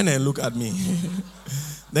 Turn and look at me.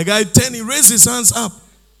 The guy turned, he raised his hands up.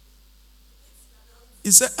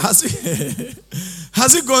 He said, has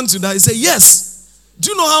he gone to that? He said, yes.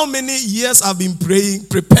 Do you know how many years I've been praying,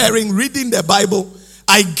 preparing, reading the Bible?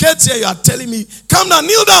 I get here, you are telling me, come down,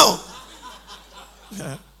 kneel down.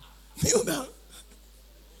 Yeah. Kneel down.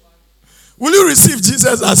 Will you receive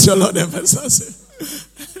Jesus as your Lord and Master?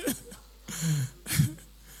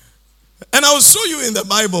 And I will show you in the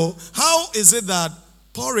Bible how is it that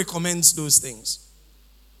Paul recommends those things.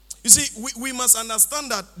 You see, we must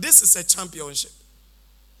understand that this is a championship.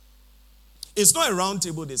 It's not a round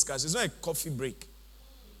table discussion. It's not a coffee break.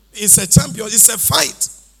 It's a champion. It's a fight.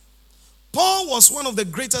 Paul was one of the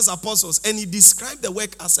greatest apostles, and he described the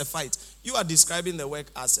work as a fight. You are describing the work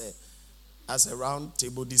as a round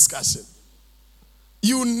table discussion.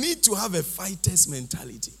 You need to have a fighter's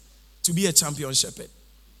mentality to be a champion shepherd.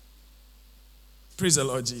 Praise the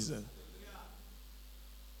Lord Jesus.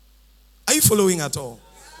 Are you following at all?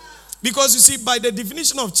 Because you see, by the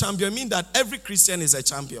definition of champion, it means that every Christian is a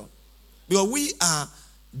champion. Because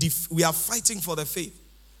we are fighting for the faith.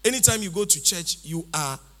 Anytime you go to church, you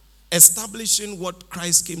are establishing what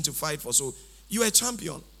Christ came to fight for. So you are a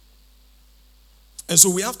champion. And so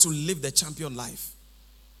we have to live the champion life.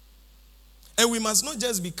 And we must not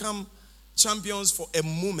just become champions for a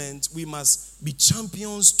moment. We must be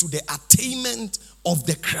champions to the attainment of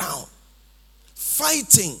the crown.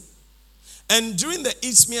 Fighting. And during the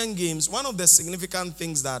Isthmian Games, one of the significant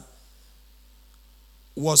things that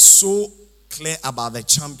was so clear about the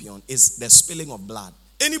champion is the spilling of blood.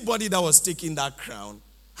 Anybody that was taking that crown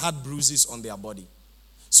had bruises on their body.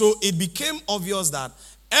 So it became obvious that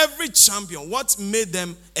every champion, what made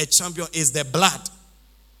them a champion is the blood.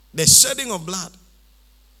 The shedding of blood.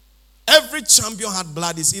 Every champion had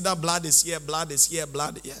blood. It's either blood is here, blood is here,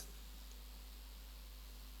 blood here.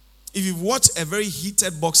 If you've watched a very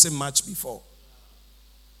heated boxing match before,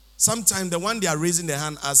 sometimes the one they are raising their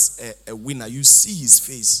hand as a winner, you see his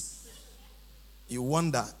face. You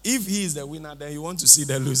wonder, if he is the winner, then you want to see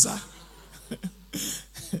the loser.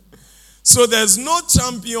 So there's no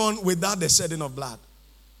champion without the shedding of blood.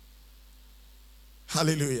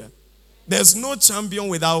 Hallelujah. There's no champion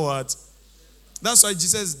without what? That's why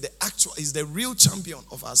Jesus is the real champion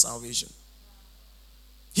of our salvation.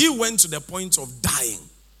 He went to the point of dying.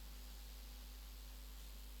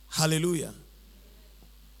 Hallelujah.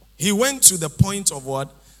 He went to the point of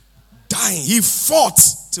what? Dying. He fought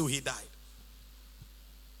till he died.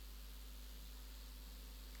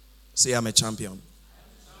 Say, I'm a champion.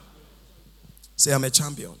 Say, I'm a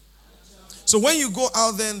champion. So when you go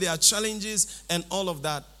out there and there are challenges and all of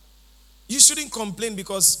that, you shouldn't complain,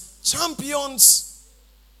 because champions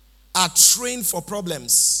are trained for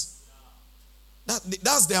problems.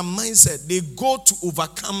 That's their mindset. They go to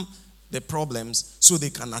overcome the problems so they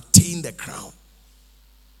can attain the crown.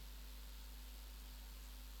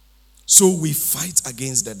 So we fight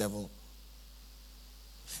against the devil.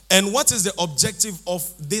 And what is the objective of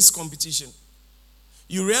this competition?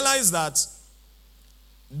 You realize that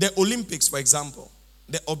the Olympics, for example,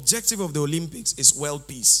 the objective of the Olympics is world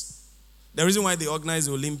peace. The reason why they organize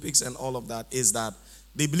the Olympics and all of that is that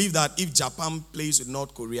they believe that if Japan plays with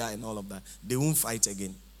North Korea and all of that, they won't fight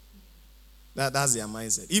again. That's their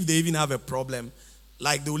mindset. If they even have a problem,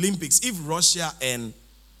 like the Olympics, if Russia and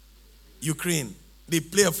Ukraine, they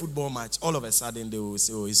play a football match, all of a sudden they will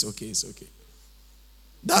say, oh, it's okay, it's okay.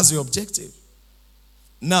 That's the objective.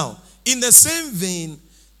 Now, in the same vein,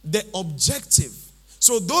 the objective.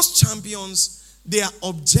 So those champions, their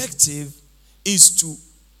objective is to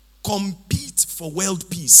compete for world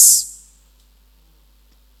peace.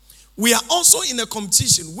 We are also in a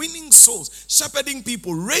competition, winning souls, shepherding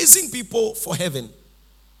people, raising people for heaven.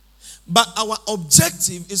 But our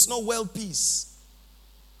objective is not world peace.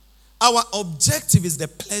 Our objective is the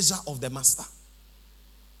pleasure of the master.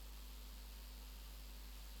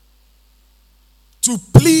 To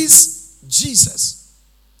please Jesus.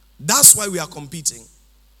 That's why we are competing.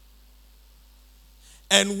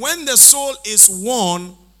 And when the soul is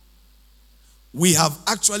won, we have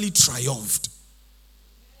actually triumphed.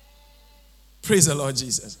 Praise the Lord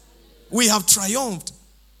Jesus. We have triumphed.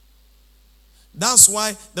 That's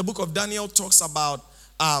why the book of Daniel talks about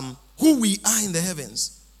who we are in the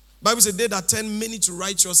heavens. The Bible says they that turn many to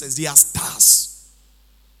righteousness, they are stars.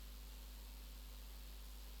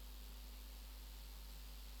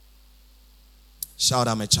 Shout,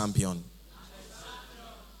 I'm a champion.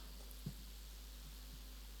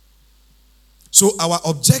 So our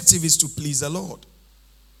objective is to please the Lord.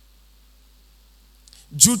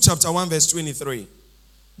 Jude chapter 1 verse 23.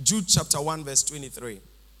 Jude chapter 1 verse 23.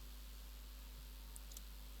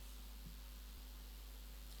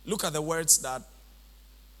 Look at the words that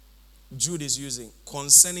Jude is using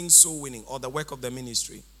concerning soul winning or the work of the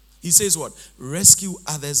ministry. He says what? Rescue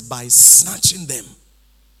others by snatching them.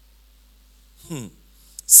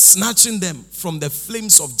 Snatching them from the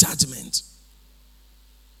flames of judgment.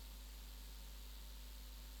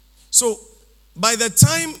 So, by the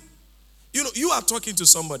time, you are talking to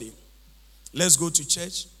somebody, let's go to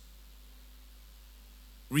church,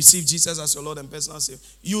 receive Jesus as your Lord and personal Savior.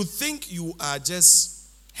 You think you are just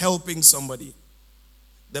helping somebody.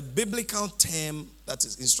 The biblical term that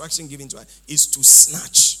is instruction given to us is to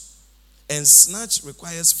snatch. And snatch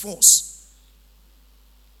requires force.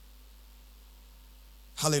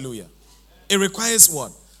 Hallelujah. It requires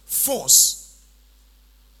what? Force.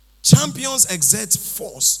 Champions exert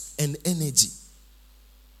force and energy.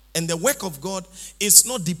 And the work of God is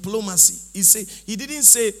not diplomacy. He didn't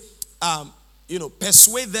say,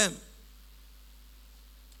 persuade them.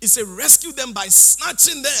 He said, rescue them by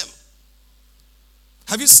snatching them.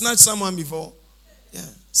 Have you snatched someone before? Yeah.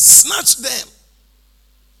 Snatch them.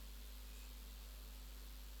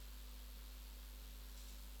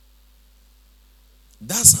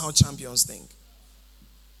 That's how champions think.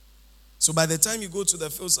 So by the time you go to the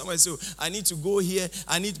field, somebody says, I need to go here.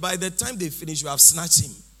 By the time they finish, you have snatched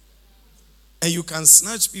him. And you can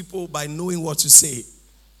snatch people by knowing what to say.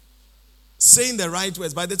 Saying the right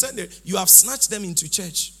words. By the time you have snatched them into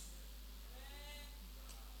church.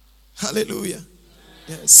 Hallelujah.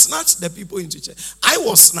 Yeah, snatch the people into church. I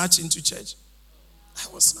was snatched into church.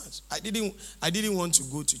 I was snatched. I didn't want to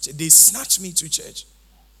go to church. They snatched me to church.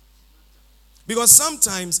 Because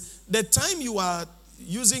sometimes the time you are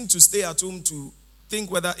using to stay at home to think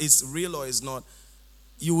whether it's real or it's not,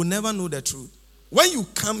 you will never know the truth. When you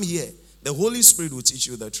come here, the Holy Spirit will teach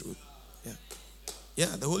you the truth.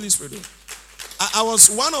 Yeah, the Holy Spirit will. I was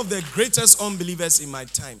one of the greatest unbelievers in my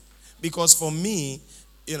time. Because for me,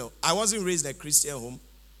 I wasn't raised in a Christian home.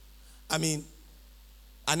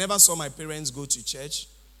 I never saw my parents go to church.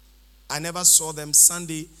 I never saw them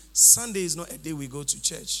Sunday. Sunday is not a day we go to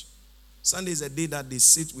church. Sunday is a day that we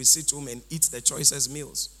sit home and eat the choicest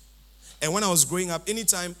meals. And when I was growing up,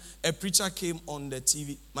 anytime a preacher came on the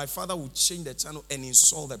TV, my father would change the channel and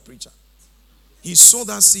install the preacher. He sowed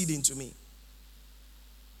that seed into me.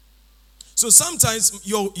 So sometimes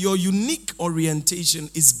your unique orientation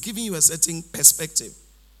is giving you a certain perspective.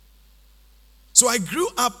 So I grew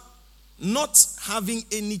up not having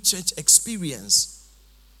any church experience.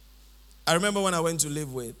 I remember when I went to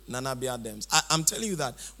live with Nana Biadems. I'm telling you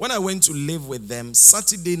that when I went to live with them,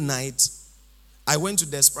 Saturday night, I went to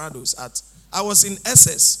Desperados. I was in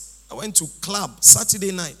SS. I went to club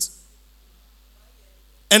Saturday night.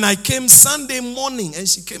 And I came Sunday morning and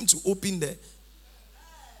she came to open the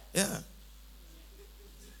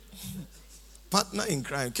partner in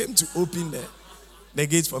crime came to open the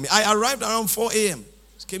gate for me. I arrived around 4 a.m.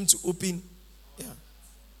 She came to open.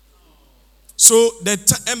 So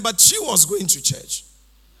but she was going to church.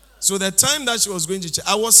 So the time that she was going to church,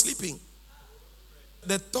 I was sleeping.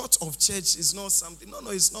 The thought of church is not something.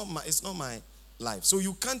 No, it's not my life. So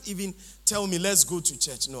you can't even tell me, let's go to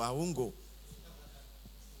church. No, I won't go.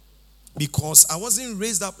 Because I wasn't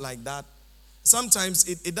raised up like that. Sometimes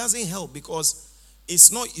it doesn't help because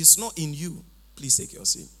it's not in you. Please take your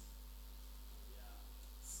seat.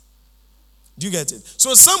 Do you get it?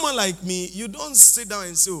 So someone like me, you don't sit down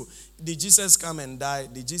and say, oh, did Jesus come and die?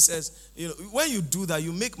 Did Jesus, when you do that,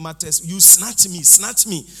 you make matters, you snatch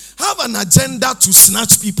me. Have an agenda to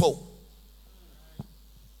snatch people.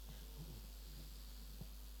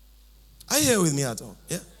 Are you here with me at all?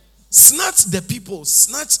 Yeah. Snatch the people,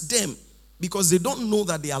 snatch them, because they don't know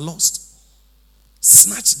that they are lost.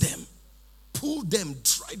 Snatch them, pull them,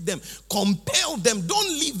 drive them, compel them, don't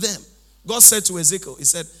leave them. God said to Ezekiel, he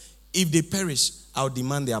said, if they perish, I'll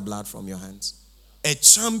demand their blood from your hands. A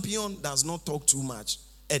champion does not talk too much.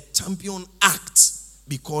 A champion acts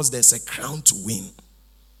because there's a crown to win.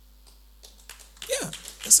 Yeah,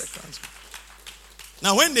 there's a crown to win.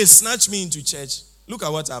 Now, when they snatch me into church, look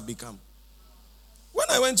at what I've become. When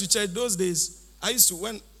I went to church those days,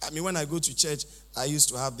 when I go to church, I used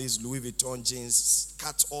to have these Louis Vuitton jeans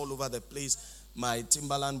cut all over the place. My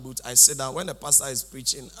Timberland boots. I sit down. When the pastor is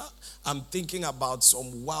preaching, I'm thinking about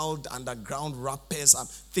some wild underground rappers. I'm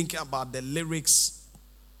thinking about the lyrics.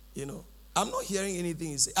 I'm not hearing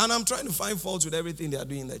anything he says. And I'm trying to find fault with everything they are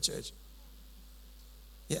doing in the church.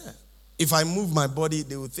 Yeah. If I move my body,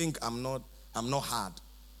 they will think I'm not hard.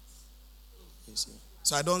 You see.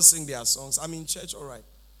 So I don't sing their songs. I'm in church, all right.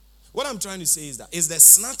 What I'm trying to say is that it's the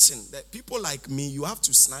snatching. That people like me, you have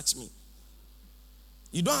to snatch me.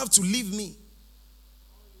 You don't have to leave me.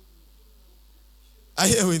 Are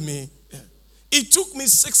you here with me? Yeah. It took me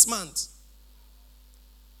 6 months.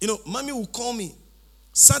 Mommy will call me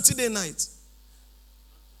Saturday night.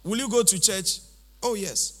 Will you go to church? Oh,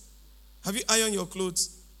 yes. Have you ironed your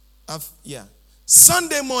clothes? Yeah.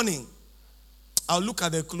 Sunday morning, I'll look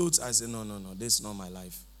at the clothes. I say, no, this is not my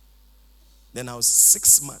life. Then I was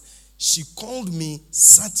 6 months. She called me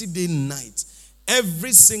Saturday night.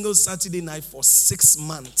 Every single Saturday night for 6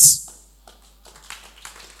 months.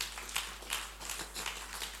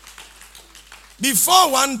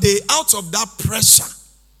 Before one day, out of that pressure,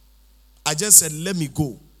 I just said, let me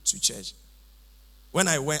go to church. When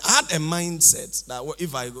I went, I had a mindset that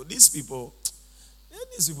if I go, these people,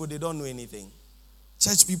 they don't know anything.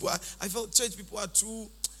 Church people, I felt church people are too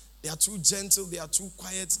gentle, they are too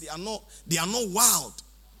quiet, they are not wild.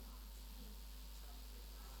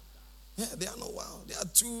 Yeah, they are not wild. They are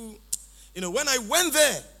too, when I went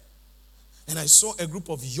there and I saw a group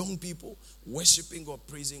of young people worshiping God,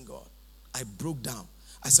 praising God, I broke down.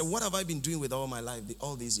 I said, what have I been doing with all my life,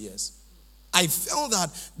 all these years? I felt that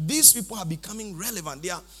these people are becoming relevant. They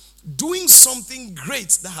are doing something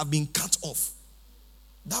great that have been cut off.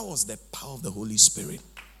 That was the power of the Holy Spirit.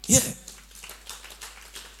 Yeah.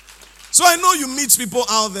 So I know you meet people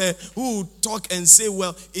out there who talk and say,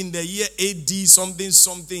 well, in the year AD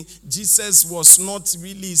something, Jesus was not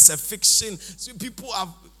really, it's a fiction. So people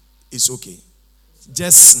it's okay.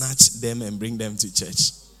 Just snatch them and bring them to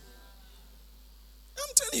church.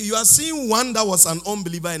 I'm telling you, you are seeing one that was an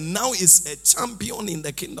unbeliever and now is a champion in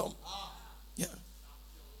the kingdom. Yeah.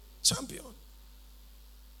 Champion.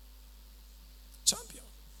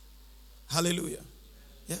 Hallelujah.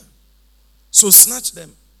 Yeah. So snatch them.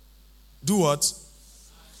 Do what?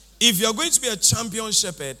 If you're going to be a champion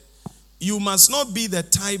shepherd, you must not be the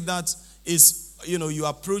type that is, you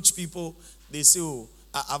approach people, they say, oh,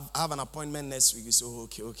 I have an appointment next week. You say, oh,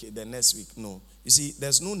 okay, then next week. No. You see,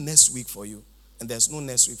 there's no next week for you, and there's no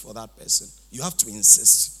next week for that person. You have to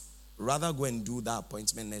insist. Rather go and do that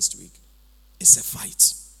appointment next week. It's a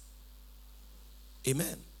fight.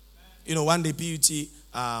 Amen. One day, PUT,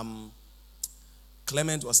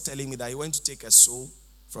 Clement was telling me that he went to take a soul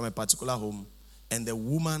from a particular home, and the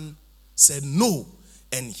woman said no,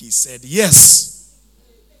 and he said yes.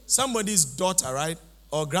 Somebody's daughter, right?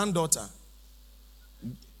 Or granddaughter.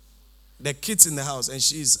 The kids in the house, and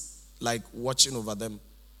she's like watching over them.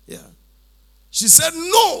 Yeah. She said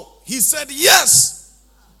no. He said yes.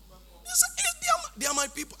 He said, they are my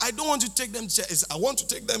people. I don't want to take them to church. I want to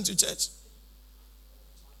take them to church.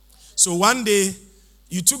 So one day,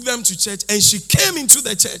 you took them to church, and she came into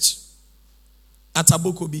the church at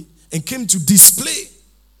Abokobi and came to display.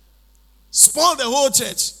 Spoil the whole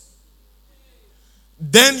church.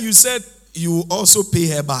 Then you said you will also pay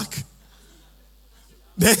her back.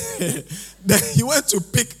 Then he went to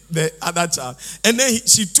pick the other child. And then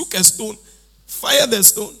she took a stone, fired the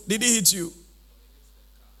stone. Did it hit you?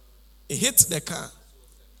 It hit the car.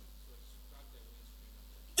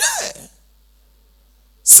 Yeah.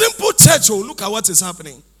 Simple church, oh, look at what is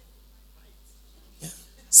happening. Yeah.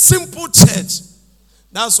 Simple church.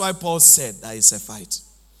 That's why Paul said that it's a fight.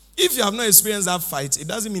 If you have not experienced that fight, it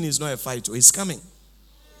doesn't mean it's not a fight. Oh, it's coming.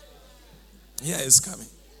 Yeah, it's coming.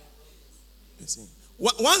 You see,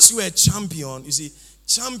 once you're a champion, you see,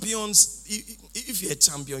 champions, if you're a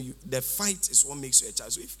champion, the fight is what makes you a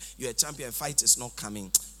champion. So if you're a champion, fight is not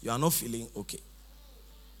coming, you are not feeling okay.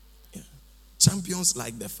 Yeah. Champions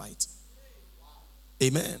like the fight.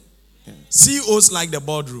 Amen. Yeah. CEOs like the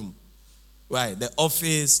boardroom. Right, the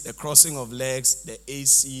office, the crossing of legs, the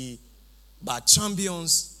AC. But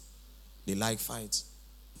champions, they like fights.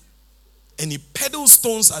 And he peddles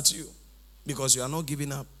stones at you because you are not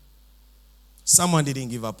giving up. Someone didn't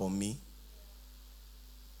give up on me.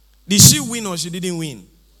 Did she win or she didn't win?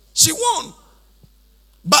 She won.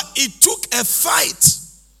 But it took a fight.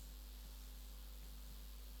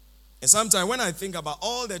 And sometimes when I think about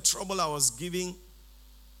all the trouble I was giving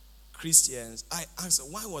Christians, I ask,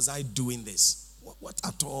 why was I doing this? What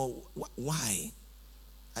at all? Why?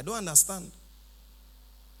 I don't understand.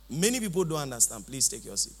 Many people don't understand. Please take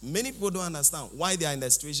your seat. Many people don't understand why they are in the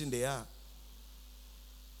situation they are.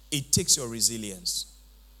 It takes your resilience.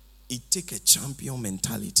 It takes a champion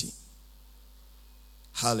mentality.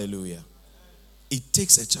 Hallelujah. It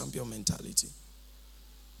takes a champion mentality.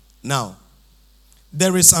 Now,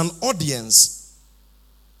 there is an audience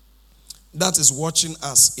that is watching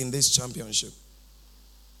us in this championship.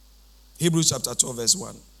 Hebrews chapter 12 verse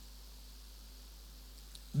 1.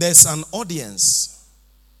 There's an audience.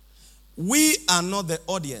 We are not the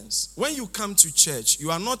audience. When you come to church, you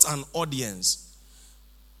are not an audience.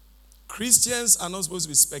 Christians are not supposed to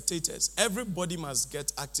be spectators. Everybody must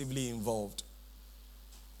get actively involved.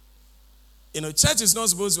 Church is not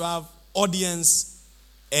supposed to have audience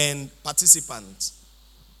and participants.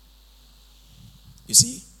 You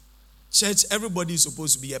see? Church, everybody is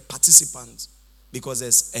supposed to be a participant because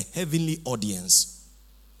there's a heavenly audience,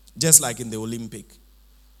 just like in the Olympic.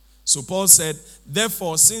 So Paul said,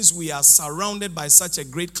 therefore, since we are surrounded by such a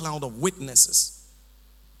great cloud of witnesses,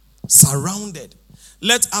 surrounded,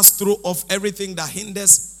 let us throw off everything that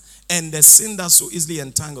hinders and the sin that so easily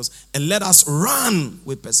entangles, and let us run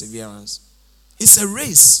with perseverance. It's a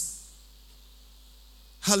race.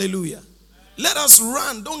 Hallelujah. Let us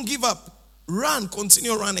run. Don't give up. Run.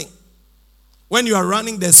 Continue running. When you are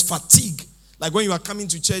running, there's fatigue. Like when you are coming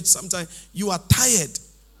to church, sometimes you are tired.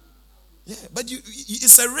 Yeah, but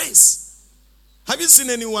it's a race. Have you seen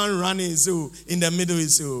anyone running so in the middle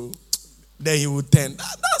so then he will turn?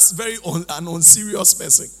 That's very an unserious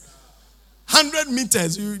person. 100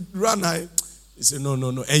 meters, you run. You say, no.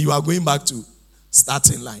 And you are going back to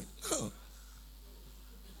starting line. No.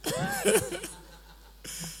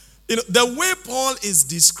 The way Paul is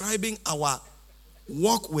describing our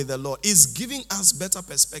walk with the Lord is giving us better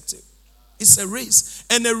perspective. It's a race.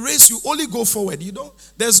 And a race, you only go forward.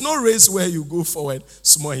 There's no race where you go forward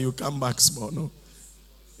small and you come back small. No.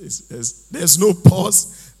 There's no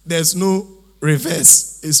pause. There's no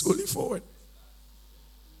reverse. It's only forward.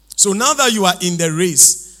 So now that you are in the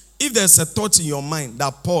race, if there's a thought in your mind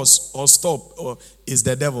that pause or stop or is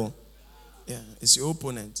the devil, it's your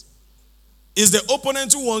opponent. It's the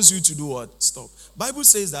opponent who wants you to do what? Stop. Bible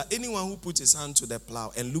says that anyone who puts his hand to the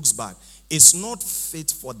plow and looks back is not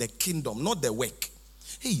fit for the kingdom, not the work.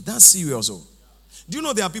 Hey, that's serious. Oh. Do you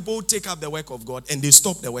know there are people who take up the work of God and they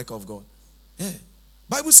stop the work of God? Yeah.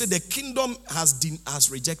 Bible says the kingdom has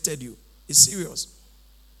rejected you. It's serious.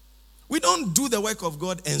 We don't do the work of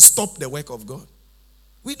God and stop the work of God.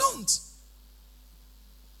 We don't.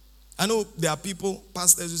 I know there are people,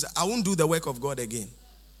 pastors who say, I won't do the work of God again.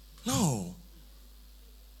 No.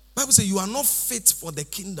 Bible says you are not fit for the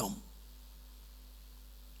kingdom.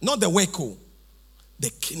 Not the work, the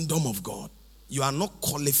kingdom of God. You are not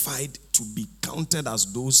qualified to be counted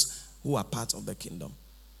as those who are part of the kingdom.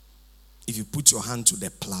 If you put your hand to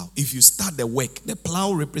the plow, if you start the work, the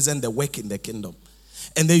plow represents the work in the kingdom.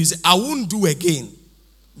 And then you say, I won't do again.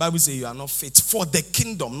 Bible says you are not fit for the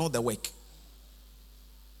kingdom, not the work.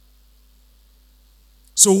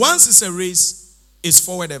 So once it's a race, it's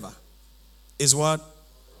forward ever. Is what?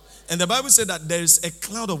 And the Bible said that there is a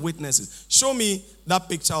cloud of witnesses. Show me that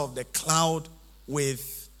picture of the cloud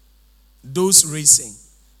with those racing.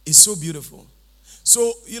 It's so beautiful.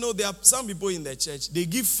 So, there are some people in the church, they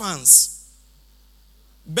give fans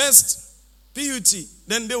best PUT,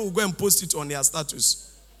 then they will go and post it on their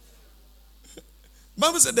status.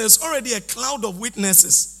 Bible said there's already a cloud of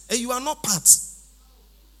witnesses, and you are not part.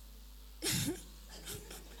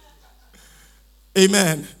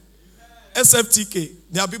 Amen. SFTK,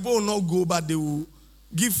 there are people who will not go, but they will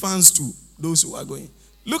give fans to those who are going.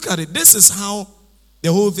 Look at it. This is how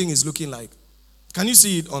the whole thing is looking like. Can you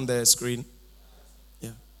see it on the screen?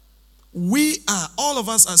 Yeah. We are, all of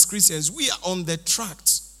us as Christians, we are on the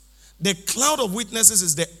tract. The cloud of witnesses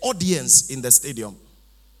is the audience in the stadium.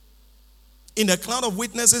 In the cloud of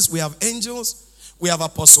witnesses, we have angels, we have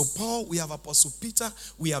Apostle Paul, we have Apostle Peter,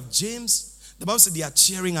 we have James. The Bible says they are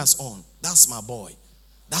cheering us on. That's my boy.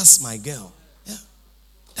 That's my girl. Yeah.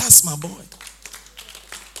 That's my boy.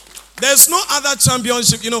 There's no other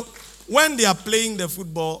championship. When they are playing the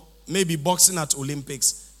football, maybe boxing at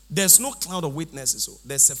Olympics, there's no cloud of witnesses. So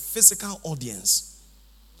there's a physical audience.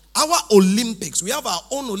 Our Olympics, we have our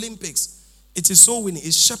own Olympics. It is soul winning,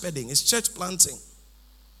 it's shepherding, it's church planting.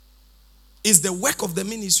 It's the work of the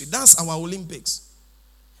ministry. That's our Olympics.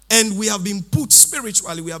 And we have been put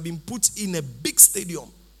spiritually, we have been put in a big stadium.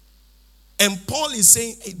 And Paul is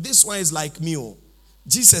saying, hey, this one is like me. Oh.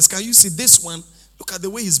 Jesus, can you see this one? Look at the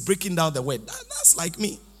way he's breaking down the word. That's like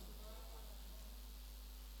me.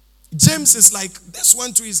 James is like, this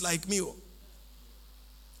one too is like me. Oh.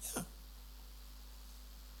 Yeah.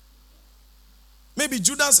 Maybe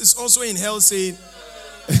Judas is also in hell saying,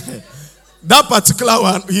 that particular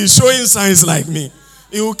one, he's showing signs like me.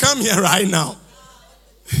 He will come here right now.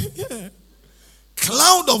 Yeah.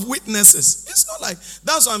 Cloud of witnesses. It's not like,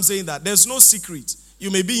 that's why I'm saying that. There's no secret.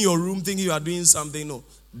 You may be in your room thinking you are doing something. No.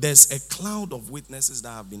 There's a cloud of witnesses that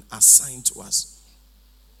have been assigned to us.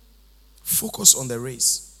 Focus on the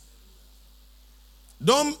race.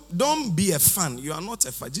 Don't be a fan. You are not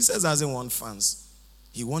a fan. Jesus doesn't want fans.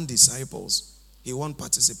 He wants disciples. He wants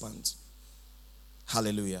participants.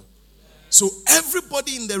 Hallelujah. So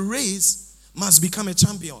everybody in the race must become a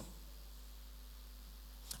champion.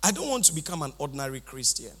 I don't want to become an ordinary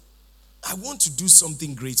Christian. I want to do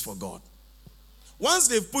something great for God. Once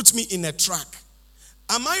they've put me in a track,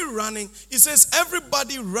 am I running? It says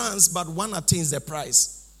everybody runs, but one attains the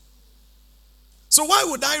prize. So why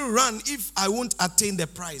would I run if I won't attain the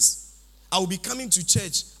prize? I will be coming to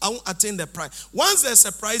church. I won't attain the prize. Once there's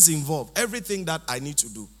a prize involved, everything that I need to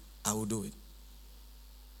do, I will do it.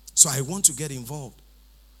 So I want to get involved.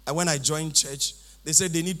 And when I joined church, they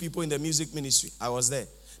said they need people in the music ministry. I was there.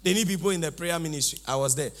 They need people in the prayer ministry. I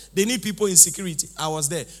was there. They need people in security. I was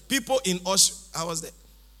there. People in usher. I was there.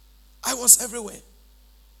 I was everywhere.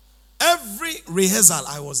 Every rehearsal,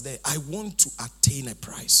 I was there. I want to attain a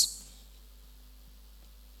prize.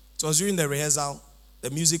 So I was during the rehearsal, the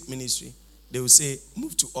music ministry, they will say,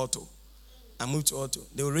 move to auto. I move to auto.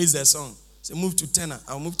 They will raise their song. Say, move to tenor.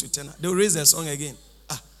 I'll move to tenor. They will raise their song again.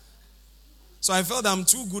 So I felt I'm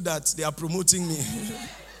too good at they are promoting me.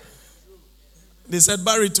 They said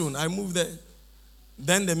baritone. I moved there.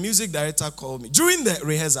 Then the music director called me. During the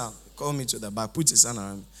rehearsal, called me to the back, put his hand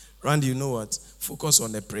around me. Randy, you know what? Focus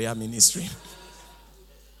on the prayer ministry.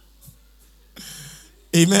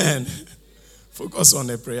 Amen. Focus on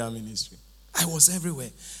the prayer ministry. I was everywhere.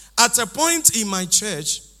 At a point in my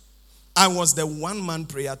church, I was the one-man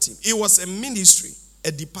prayer team. It was a ministry,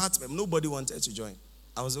 a department. Nobody wanted to join.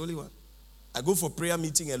 I was the only one. I go for prayer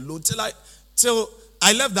meeting alone. Till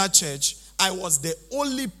I left that church, I was the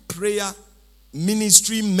only prayer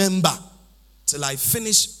ministry member. Till I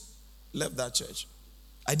finished, left that church.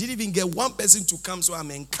 I didn't even get one person to come, so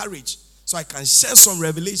I'm encouraged. So I can share some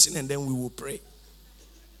revelation and then we will pray.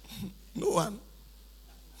 No one.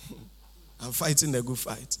 I'm fighting the good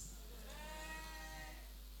fight.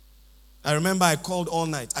 I remember I called all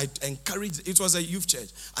night. I encouraged, it was a youth church.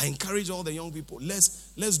 I encouraged all the young people,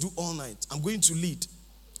 let's do all night. I'm going to lead.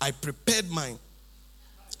 I prepared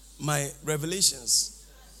my revelations.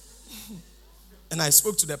 And I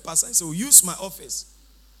spoke to the pastor. I said, well, use my office.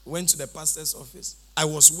 Went to the pastor's office. I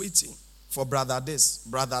was waiting for brother this,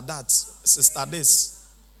 brother that, sister this.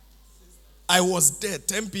 I was there,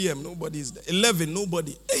 10 p.m., nobody is there. 11,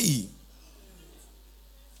 nobody. Hey.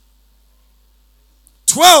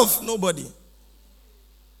 12, nobody.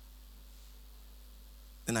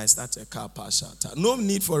 Then I started car pasha. No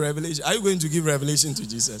need for revelation. Are you going to give revelation to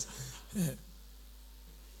Jesus? Yeah.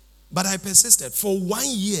 But I persisted. For 1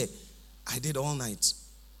 year, I did all night.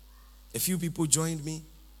 A few people joined me.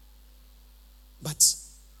 But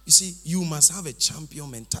you see, you must have a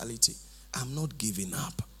champion mentality. I'm not giving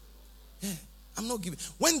up. Yeah, I'm not giving.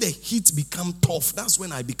 When the heat become tough, that's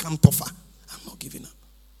when I become tougher. I'm not giving up.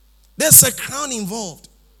 There's a crown involved.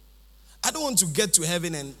 I don't want to get to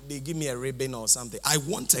heaven and they give me a ribbon or something. I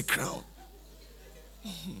want a crown.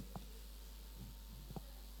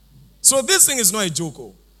 So this thing is not a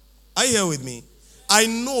joke. Are you here with me? I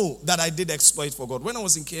know that I did exploit for God. When I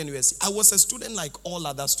was in KNUST, I was a student like all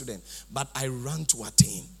other students, but I ran to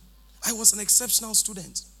attain. I was an exceptional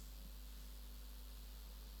student.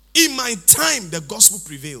 In my time, the gospel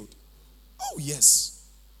prevailed. Oh, yes.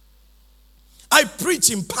 I preach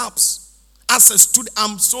in pubs. As a student,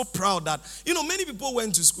 I'm so proud that, many people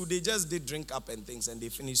went to school, they just did drink up and things and they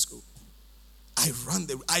finished school. I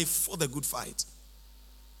fought the good fight.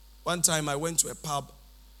 One time I went to a pub,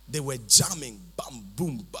 they were jamming, bam,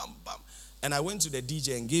 boom, bam, bam. And I went to the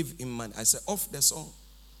DJ and gave him money. I said, off the song.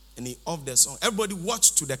 And he off the song. Everybody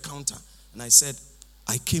watched to the counter. And I said,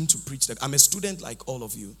 I came to preach. I'm a student like all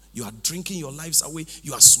of you. You are drinking your lives away.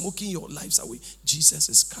 You are smoking your lives away. Jesus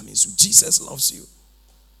is coming soon. Jesus loves you.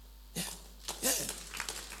 Yeah. Yeah.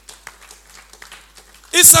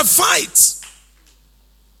 It's a fight.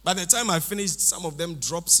 By the time I finished, some of them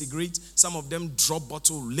dropped cigarettes. Some of them dropped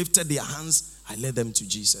bottle, lifted their hands. I led them to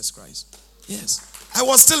Jesus Christ. Yes. I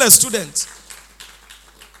was still a student.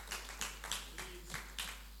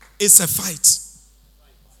 It's a fight.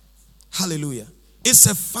 Hallelujah. It's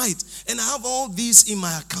a fight. And I have all these in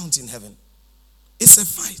my account in heaven. It's a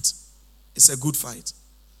fight. It's a good fight.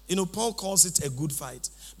 Paul calls it a good fight.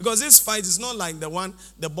 Because this fight is not like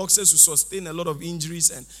the boxers who sustain a lot of injuries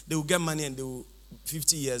and they will get money and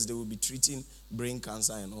 50 years they will be treating brain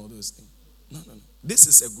cancer and all those things. No. This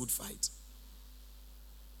is a good fight.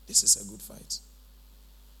 This is a good fight.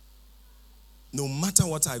 No matter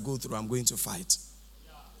what I go through, I'm going to fight.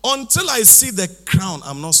 Until I see the crown,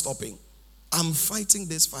 I'm not stopping. I'm fighting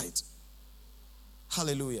this fight.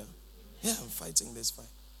 Hallelujah. Yeah, I'm fighting this fight.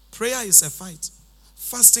 Prayer is a fight.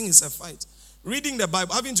 Fasting is a fight. Reading the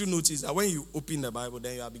Bible, haven't you noticed that when you open the Bible,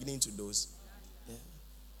 then you are beginning to doze? Yeah.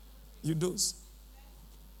 You doze.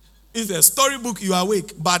 It's a storybook, you are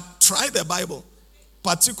awake, but try the Bible,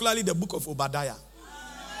 particularly the book of Obadiah.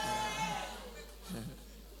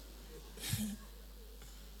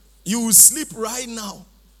 You will sleep right now.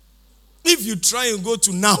 If you try and go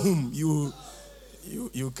to Nahum,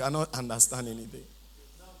 you cannot understand anything.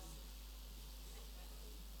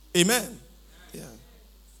 Amen. Yeah.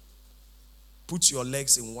 Put your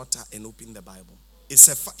legs in water and open the Bible. It's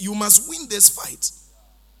a you must win this fight.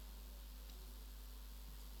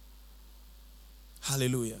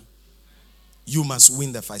 Hallelujah. You must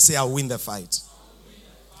win the fight. Say, I'll win the fight.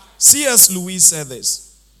 C.S. Lewis said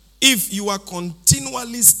this: if you are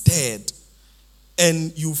continually stirred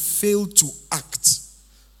and you fail to act,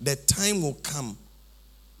 the time will come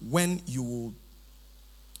when you will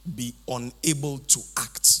be unable to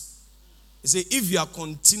act. He said, if you are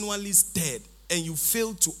continually stirred and you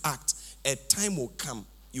fail to act, a time will come.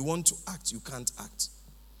 You want to act, you can't act.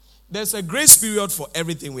 There's a grace period for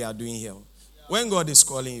everything we are doing here. When God is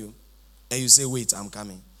calling you and you say, wait, I'm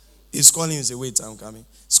coming. He's calling you, say, wait, I'm coming.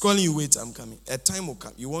 He's calling you, wait, I'm coming. A time will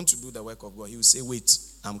come. You want to do the work of God. He will say, wait,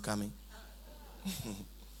 I'm coming.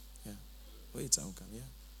 Yeah. Wait, I'm coming. Yeah.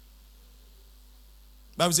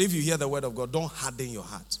 Bible says, if you hear the word of God, don't harden your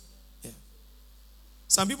heart. Yeah.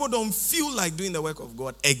 Some people don't feel like doing the work of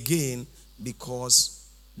God again because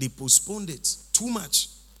they postponed it too much.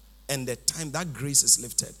 And the time that grace is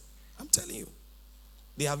lifted. I'm telling you.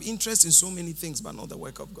 They have interest in so many things, but not the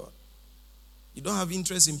work of God. You don't have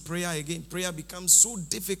interest in prayer again. Prayer becomes so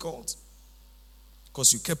difficult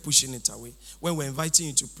because you kept pushing it away. When we're inviting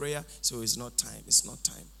you to prayer, so it's not time. It's not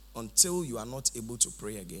time. Until you are not able to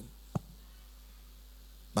pray again.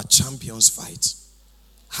 But champions fight.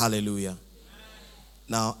 Hallelujah.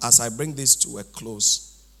 Now, as I bring this to a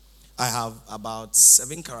close, I have about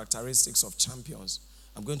 7 characteristics of champions.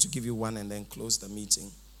 I'm going to give you one and then close the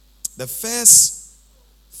meeting. The first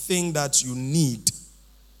thing that you need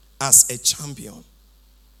as a champion.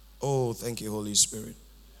 Oh, thank you, Holy Spirit.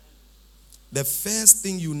 The first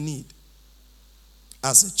thing you need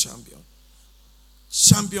as a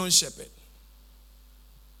champion shepherd.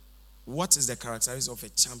 What is the characteristic of a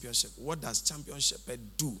champion shepherd? What does champion shepherd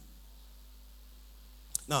do?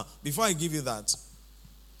 Now, before I give you that,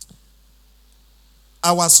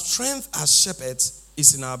 our strength as shepherds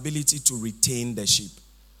is in our ability to retain the sheep.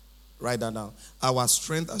 Write that down. Our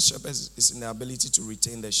strength as shepherds is in the ability to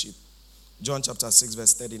retain the sheep. John chapter 6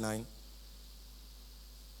 verse 39.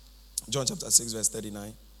 John chapter 6 verse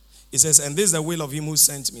 39. It says, and this is the will of him who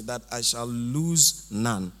sent me, that I shall lose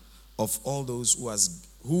none of all those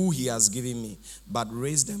who he has given me, but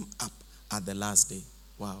raise them up at the last day.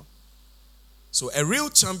 Wow. So a real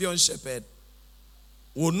champion shepherd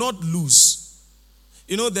will not lose.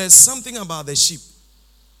 You know, there's something about the sheep.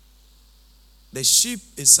 The sheep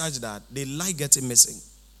is such that they like getting missing.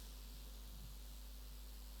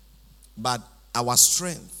 But our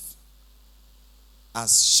strength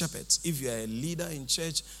as shepherds, if you are a leader in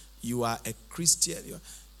church, you are a Christian,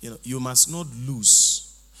 you must not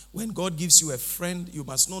lose. When God gives you a friend, you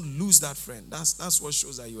must not lose that friend. That's what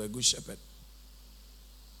shows that you are a good shepherd.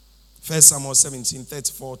 1 Samuel 17,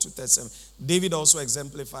 34 to 37. David also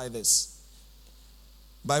exemplified this.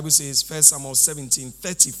 Bible says 1 Samuel 17,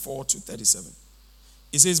 34 to 37.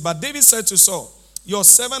 It says, but David said to Saul, your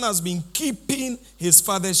servant has been keeping his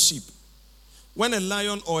father's sheep. When a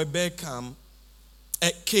lion or a bear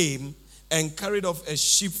came and carried off a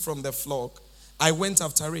sheep from the flock, I went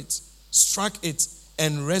after it, struck it,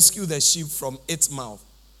 and rescued the sheep from its mouth.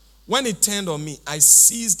 When it turned on me, I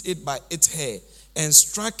seized it by its hair and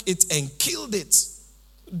struck it and killed it.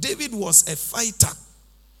 David was a fighter.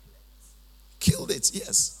 Killed it,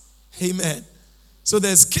 yes. Amen. So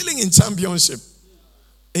there's killing in championship.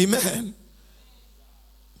 Amen.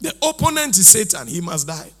 The opponent is Satan. He must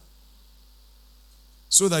die.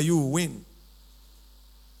 So that you will win.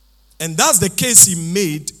 And that's the case he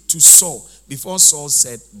made to Saul before Saul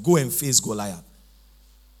said, go and face Goliath.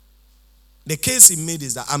 The case he made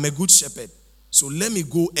is that I'm a good shepherd. So let me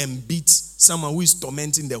go and beat someone who is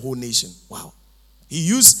tormenting the whole nation. Wow. He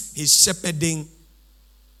used his shepherding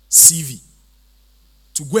CV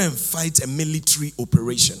to go and fight a military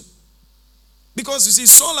operation. Because you see,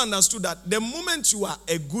 Saul understood that the moment you are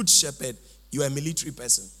a good shepherd, you are a military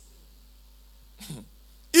person.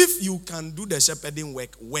 If you can do the shepherding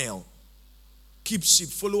work well, keep sheep,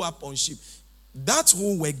 follow up on sheep, that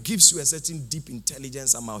whole work gives you a certain deep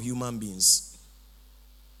intelligence about human beings.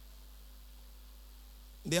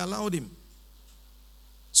 They allowed him.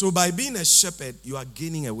 So by being a shepherd, you are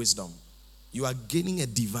gaining a wisdom. You are gaining a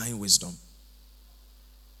divine wisdom.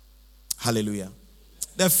 Hallelujah.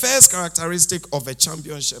 The first characteristic of a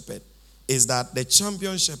champion shepherd is that the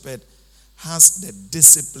champion shepherd has the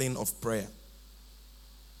discipline of prayer.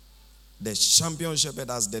 The champion shepherd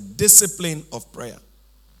has the discipline of prayer.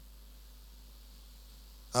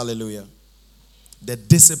 Hallelujah. The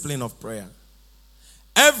discipline of prayer.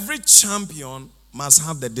 Every champion must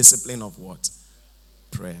have the discipline of what?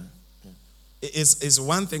 Prayer. It's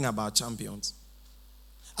one thing about champions.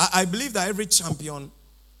 I believe that every champion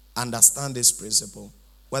understands this principle.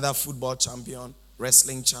 Whether football champion,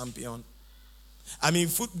 wrestling champion. I mean,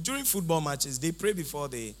 during football matches, they pray before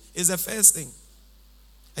it's the first thing.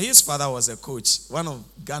 His father was a coach, one of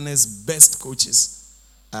Ghana's best coaches,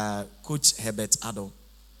 Coach Herbert Addo.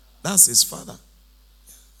 That's his father.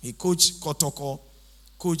 He coached Kotoko,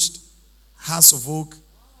 coached House of Oak,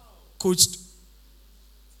 coached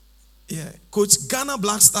Ghana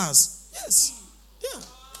Black Stars. Yes. Yeah.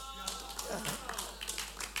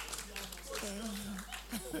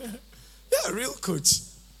 Yeah, real coach.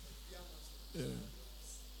 Yeah.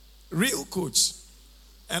 Real coach.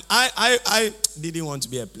 And I didn't want to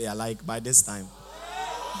be a player like by this time.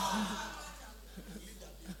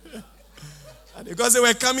 Because they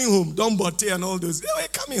were coming home. Don Botte and all those. They were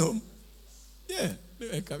coming home. Yeah, they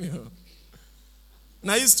were coming home.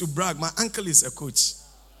 And I used to brag. My uncle is a coach.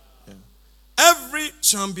 Yeah. Every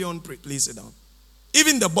champion pray. Please sit down.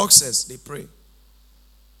 Even the boxers, they pray.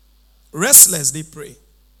 Wrestlers, they pray.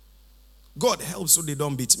 God helps so they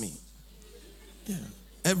don't beat me. Yeah.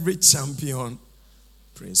 Every champion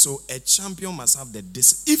prays. So a champion must have the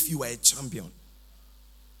discipline. If you are a champion,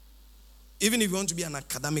 even if you want to be an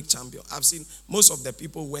academic champion, I've seen most of the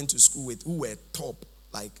people who went to school with who were top,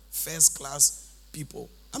 like first class people.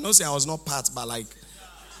 I'm not saying I was not part, but like,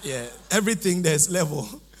 yeah, everything there's level.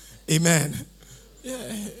 Amen.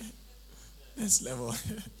 Yeah, there's level.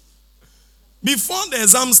 Before the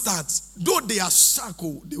exam starts, though they are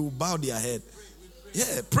shackled, they will bow their head.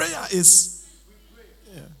 Yeah, prayer is,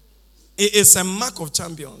 it's a mark of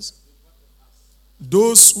champions.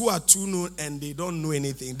 Those who are too known and they don't know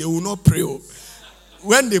anything, they will not pray.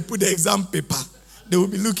 When they put the exam paper, they will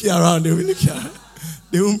be looking around.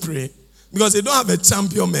 They won't pray. Because they don't have a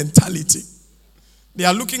champion mentality. They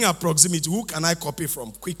are looking at proximity. Who can I copy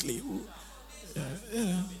from quickly?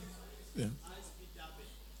 Yeah.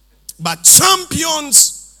 But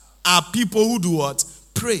champions are people who do what?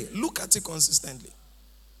 Pray. Look at it consistently.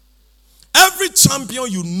 Every champion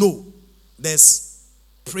you know, there's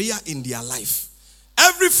prayer in their life.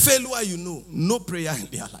 Every failure you know, no prayer in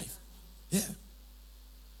their life. Yeah.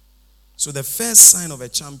 So the first sign of a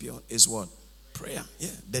champion is what? Prayer. Yeah.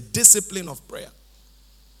 The discipline of prayer.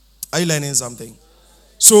 Are you learning something?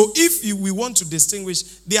 So if we want to distinguish,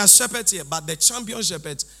 there are shepherds here, but the champion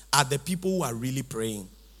shepherds are the people who are really praying.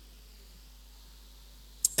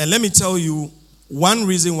 And let me tell you one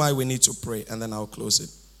reason why we need to pray, and then I'll close it.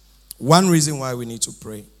 One reason why we need to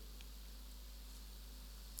pray.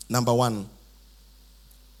 Number one,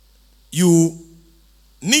 you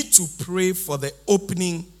need to pray for the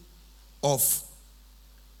opening of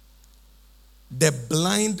the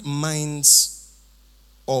blind minds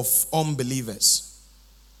of unbelievers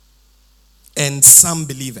and some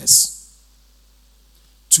believers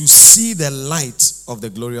to see the light of the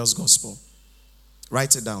glorious gospel.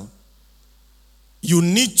 Write it down. You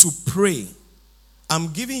need to pray.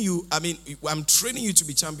 I'm training you to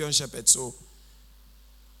be champion shepherd. So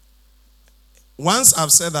once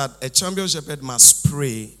I've said that a champion shepherd must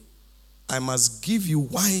pray, I must give you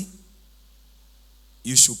why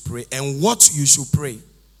you should pray and what you should pray.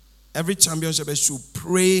 Every champion shepherd should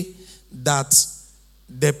pray that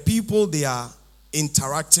the people they are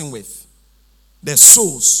interacting with, their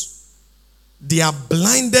souls, their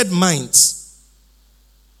blinded minds,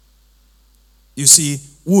 you see,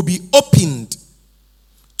 will be opened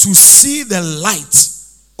to see the light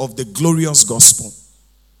of the glorious gospel.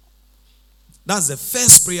 That's the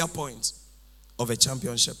first prayer point of a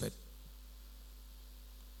champion shepherd.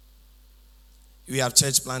 We have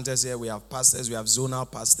church planters here, we have pastors, we have zonal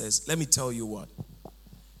pastors. Let me tell you what.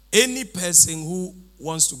 Any person who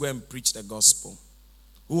wants to go and preach the gospel,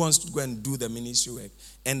 who wants to go and do the ministry work,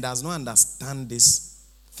 and does not understand this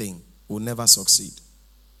thing, will never succeed.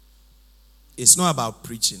 It's not about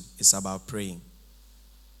preaching, it's about praying.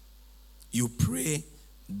 You pray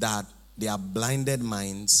that their blinded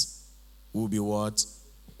minds will be what?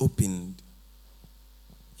 Opened.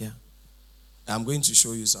 Yeah. I'm going to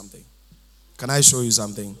show you something. Can I show you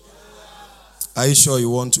something? Are you sure you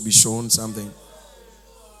want to be shown something?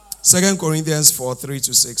 2 Corinthians 4,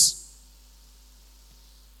 3-6.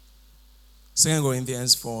 2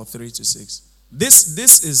 Corinthians 4, 3-6.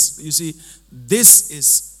 This is, you see, this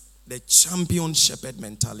is the champion shepherd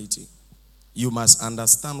mentality. You must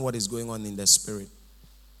understand what is going on in the spirit.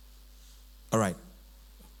 All right.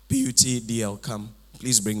 PUT, DL, come.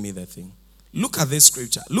 Please bring me the thing. Look at this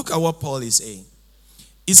scripture. Look at what Paul is saying.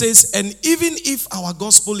 He says, and even if our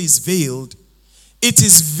gospel is veiled, It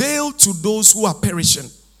is veiled to those who are perishing.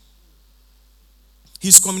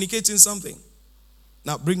 He's communicating something.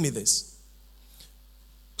 Now bring me this.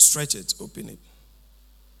 Stretch it, open it.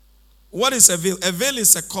 What is a veil? A veil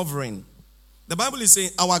is a covering. The Bible is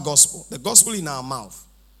saying our gospel, the gospel in our mouth,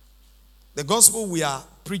 the gospel we are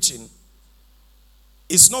preaching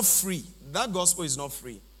is not free. That gospel is not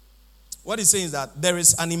free. What he's saying is that there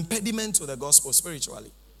is an impediment to the gospel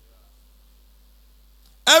spiritually.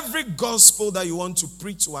 Every gospel that you want to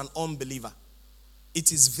preach to an unbeliever,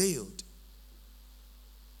 it is veiled.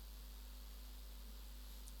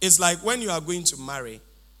 It's like when you are going to marry,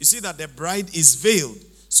 you see that the bride is veiled.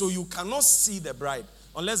 So you cannot see the bride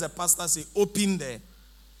unless the pastor say, open the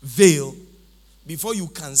veil before you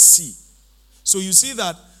can see. So you see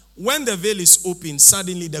that when the veil is open,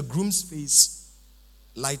 suddenly the groom's face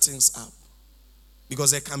lightens up.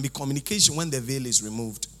 Because there can be communication when the veil is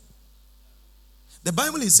removed. The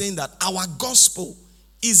Bible is saying that our gospel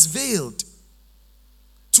is veiled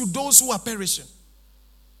to those who are perishing.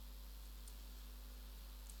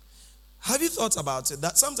 Have you thought about it?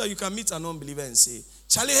 That sometimes you can meet an unbeliever and say,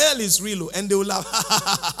 Charlie, hell is real. And they will laugh.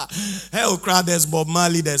 Hell, crowd, there's Bob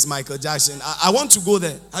Marley, there's Michael Jackson. I want to go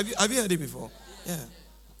there. Have you heard it before? Yeah.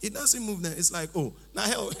 It doesn't move there. It's like, oh, now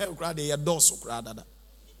hell crowd, they are dorsal crowd.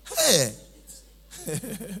 Hey.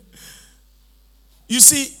 You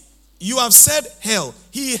see, you have said hell.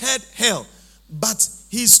 He had hell. But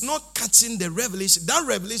he's not catching the revelation. That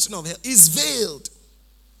revelation of hell is veiled.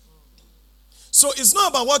 So it's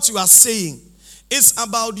not about what you are saying. It's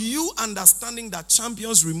about you understanding that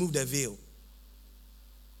champions remove the veil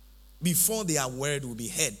before their word will be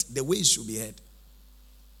heard, the way it should be heard.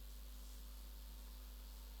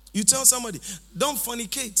 You tell somebody, don't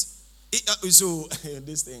fornicate. So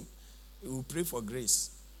this thing, we will pray for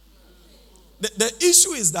grace. The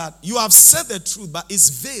issue is that you have said the truth, but it's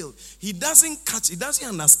veiled. He doesn't catch, he doesn't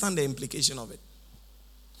understand the implication of it.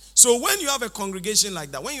 So when you have a congregation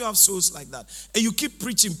like that, when you have souls like that, and you keep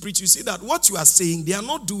preaching, you see that what you are saying, they are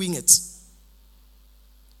not doing it.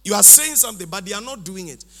 You are saying something, but they are not doing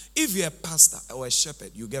it. If you're a pastor or a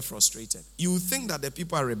shepherd, you get frustrated. You think that the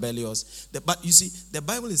people are rebellious. But you see, the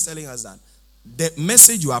Bible is telling us that the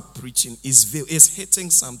message you are preaching is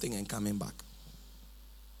hitting something and coming back.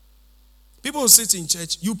 People will sit in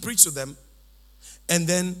church, you preach to them, and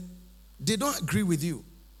then they don't agree with you.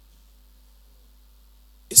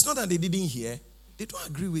 It's not that they didn't hear, they don't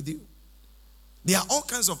agree with you. There are all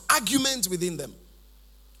kinds of arguments within them.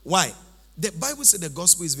 Why? The Bible said the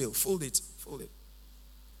gospel is veiled. Fold it.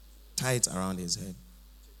 Tie it around his head.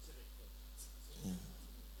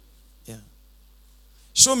 Yeah.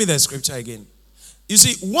 Show me the scripture again. You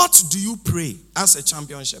see, what do you pray as a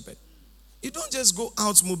champion shepherd? You don't just go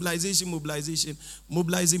out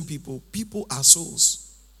mobilizing people. People are souls.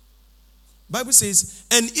 Bible says,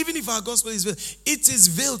 and even if our gospel is veiled, it is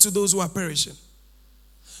veiled to those who are perishing.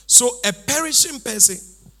 So a perishing person,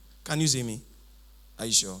 can you see me? Are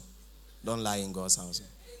you sure? Don't lie in God's house.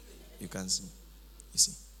 You can see. You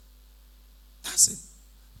see. That's it.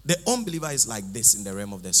 The unbeliever is like this in the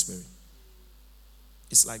realm of the spirit.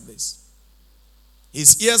 It's like this.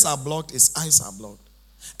 His ears are blocked, his eyes are blocked.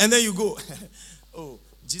 And then you go, oh,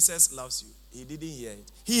 Jesus loves you. He didn't hear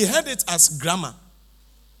it. He heard it as grammar,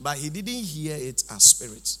 but he didn't hear it as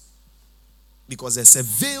spirit. Because there's a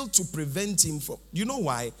veil to prevent him from. You know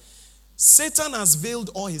why? Satan has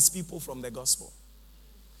veiled all his people from the gospel.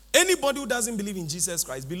 Anybody who doesn't believe in Jesus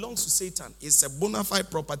Christ belongs to Satan. It's a bona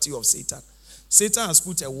fide property of Satan. Satan has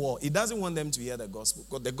put a wall. He doesn't want them to hear the gospel.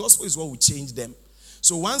 Because the gospel is what will change them.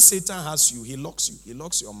 So once Satan has you, he locks you. He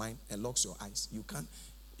locks your mind and locks your eyes. You can't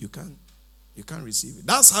receive it.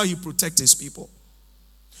 That's how he protects his people.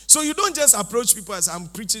 So you don't just approach people as I'm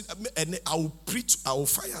preaching and I will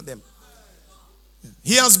fire them.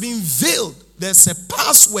 He has been veiled. There's a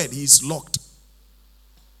password. He's locked.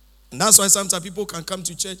 And that's why sometimes people can come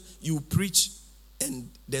to church, you preach, and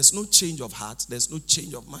there's no change of heart, there's no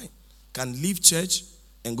change of mind. Can leave church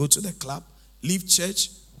and go to the club, leave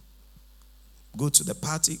church, go to the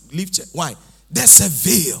party, leave church. Why? There's a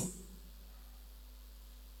veil.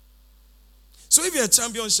 So if you're a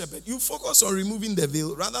champion shepherd, you focus on removing the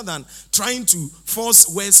veil rather than trying to force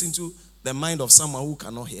words into the mind of someone who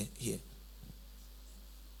cannot hear.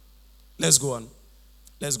 Let's go on.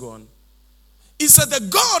 He said the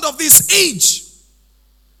God of this age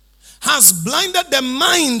has blinded the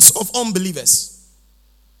minds of unbelievers.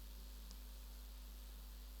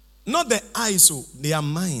 Not the eyes, their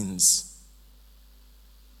minds.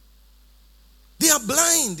 They are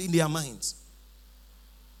blind in their minds.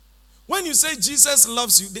 When you say Jesus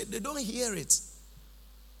loves you, they don't hear it.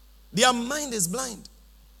 Their mind is blind.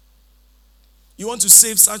 You want to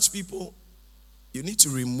save such people? You need to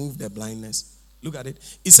remove the blindness. Look at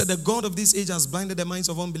it. He said, the God of this age has blinded the minds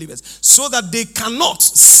of unbelievers so that they cannot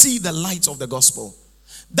see the light of the gospel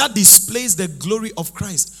that displays the glory of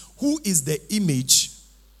Christ, who is the image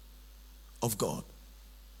of God.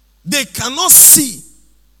 They cannot see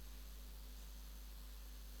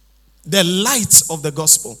the light of the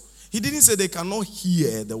gospel. He didn't say they cannot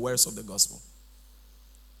hear the words of the gospel.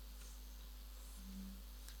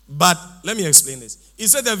 But let me explain this. He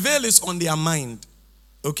said the veil is on their mind.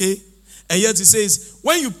 Okay? And yet he says,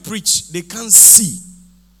 when you preach, they can't see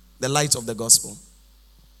the light of the gospel.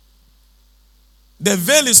 The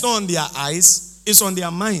veil is not on their eyes, it's on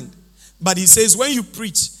their mind. But he says, when you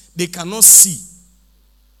preach, they cannot see.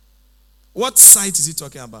 What sight is he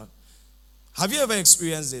talking about? Have you ever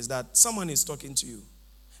experienced this? That someone is talking to you,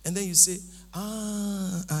 and then you say,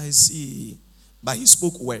 I see. But he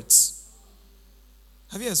spoke words.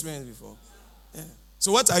 Have you experienced it before? Yeah.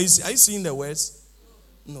 So what are you seeing? Are you seeing the words?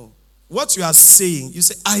 No. What you are saying, you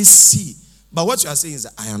say, I see. But what you are saying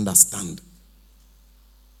is, I understand.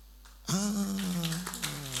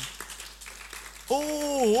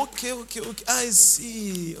 Oh, okay. I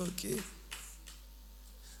see. Okay.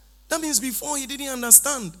 That means before he didn't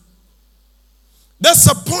understand. That's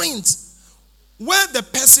a point where the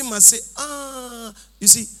person must say, you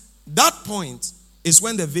see, that point is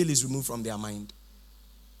when the veil is removed from their mind.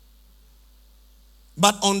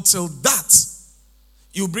 But until that,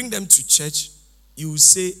 you bring them to church, you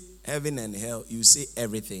say heaven and hell, you say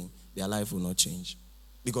everything, their life will not change.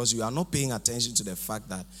 Because you are not paying attention to the fact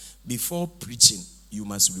that before preaching, you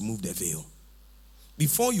must remove the veil.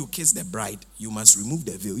 Before you kiss the bride, you must remove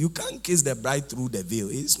the veil. You can't kiss the bride through the veil.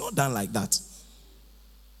 It's not done like that.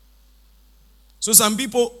 So some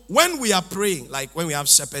people, when we are praying, like when we have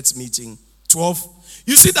shepherds meeting, 12,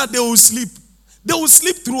 you see that they will sleep. They will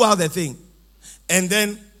sleep throughout the thing. And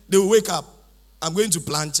then they will wake up. I'm going to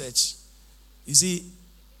plant church. You see,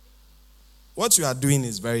 what you are doing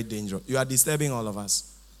is very dangerous. You are disturbing all of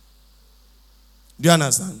us. Do you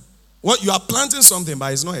understand? What you are planting something,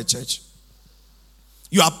 but it's not a church.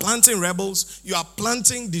 You are planting rebels. You are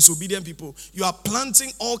planting disobedient people. You are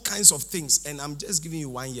planting all kinds of things. And I'm just giving you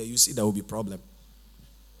 1 year. You see, there will be a problem.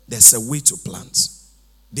 There's a way to plant.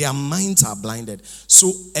 Their minds are blinded. So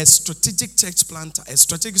a strategic church planter, a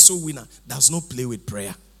strategic soul winner, does not play with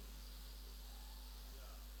prayer.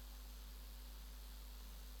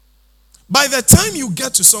 By the time you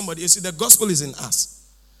get to somebody, you see, the gospel is in us.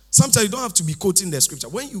 Sometimes you don't have to be quoting the scripture.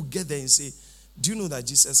 When you get there and say, do you know that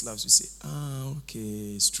Jesus loves you? Say,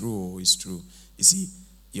 okay, it's true, it's true. You see,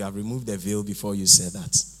 you have removed the veil before you said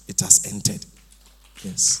that. It has entered.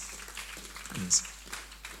 Yes.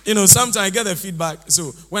 You know, sometimes I get the feedback. So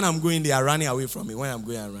when I'm going, they are running away from me. When I'm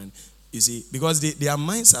going, I run. You see, because their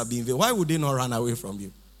minds are being veiled. Why would they not run away from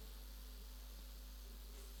you?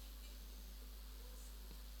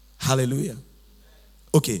 Hallelujah.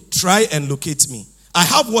 Okay, try and locate me. I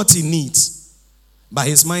have what he needs, but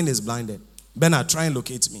his mind is blinded. Bernard, try and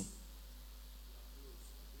locate me.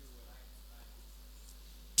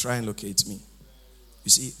 Try and locate me. You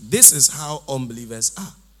see, this is how unbelievers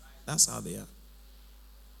are. That's how they are.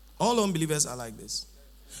 All unbelievers are like this.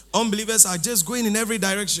 Unbelievers are just going in every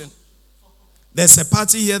direction. There's a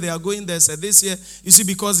party here, they are going, there's a this here. You see,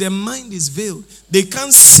 because their mind is veiled. They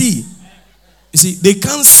can't see. You see, they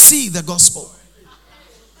can't see the gospel.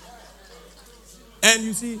 And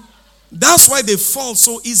you see, that's why they fall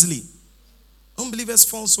so easily. Unbelievers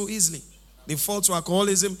fall so easily. They fall to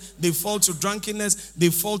alcoholism, they fall to drunkenness, they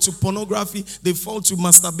fall to pornography, they fall to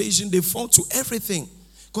masturbation, they fall to everything.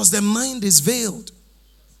 Because their mind is veiled.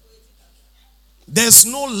 There's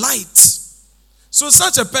no light. So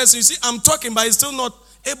such a person, you see, I'm talking, but he's still not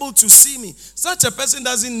able to see me. Such a person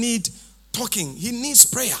doesn't need talking. He needs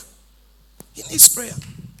prayer. He needs prayer.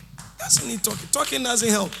 He doesn't need talking. Talking doesn't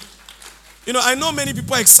help. You know, I know many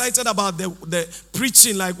people are excited about the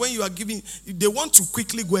preaching. Like when you are giving, they want to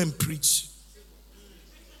quickly go and preach.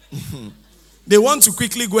 They want to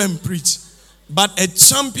quickly go and preach. But a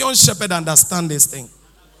champion shepherd understands this thing.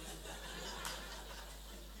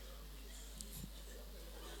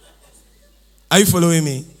 Are you following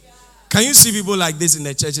me? Can you see people like this in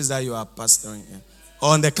the churches that you are pastoring? Yeah.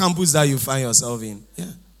 Or on the campus that you find yourself in? Yeah,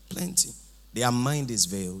 plenty. Their mind is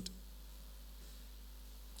veiled.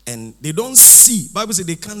 And they don't see. Bible says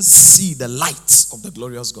they can't see the light of the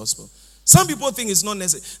glorious gospel. Some people think it's not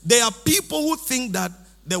necessary. There are people who think that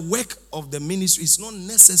the work of the ministry is not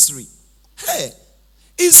necessary. Hey,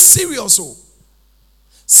 it's serious. Oh.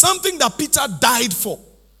 Something that Peter died for.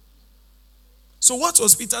 So what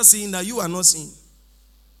was Peter seeing that you are not seeing?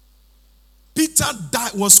 Peter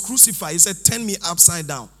was crucified. He said, turn me upside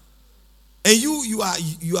down. And you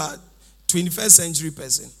are 21st century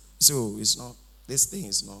person. So it's not, this thing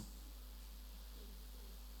is not.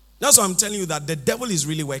 That's why I'm telling you that the devil is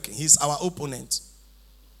really working. He's our opponent.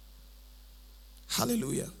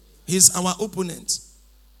 Hallelujah. He's our opponent.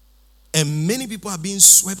 And many people are being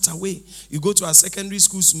swept away. You go to our secondary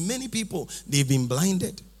schools, many people, they've been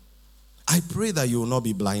blinded. I pray that you will not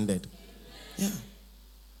be blinded. Yeah.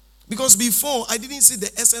 Because before, I didn't see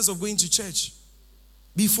the essence of going to church.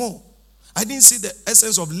 Before, I didn't see the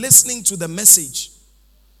essence of listening to the message.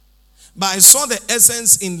 But I saw the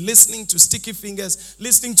essence in listening to Sticky Fingers,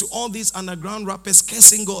 listening to all these underground rappers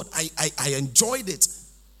cursing God. I enjoyed it.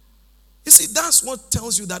 You see, that's what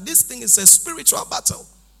tells you that this thing is a spiritual battle.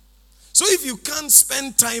 So if you can't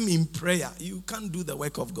spend time in prayer, you can't do the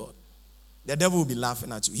work of God. The devil will be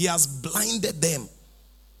laughing at you. He has blinded them.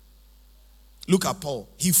 Look at Paul.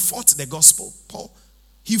 He fought the gospel.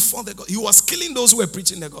 He fought the gospel. He was killing those who were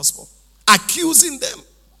preaching the gospel, accusing them.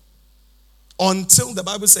 Until the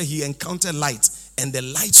Bible said he encountered light, and the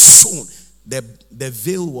light shone. The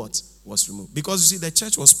veil was removed. Because you see, the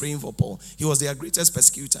church was praying for Paul. He was their greatest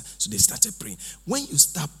persecutor. So they started praying. When you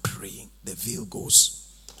start praying, the veil goes.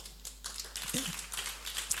 Yeah.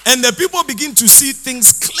 And the people begin to see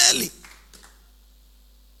things clearly.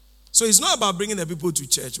 So it's not about bringing the people to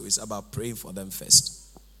church. It's about praying for them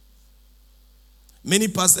first. Many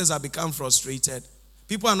pastors have become frustrated.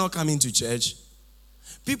 People are not coming to church.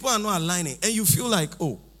 People are not aligning. And you feel like,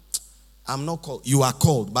 oh, I'm not called. You are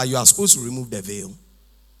called, but you are supposed to remove the veil.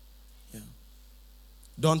 Yeah.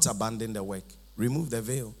 Don't abandon the work. Remove the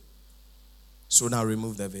veil. So now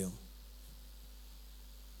remove the veil.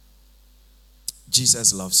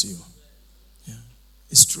 Jesus loves you. Yeah.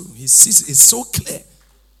 It's true. He sees it's so clear.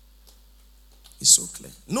 It's so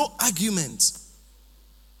clear. No argument.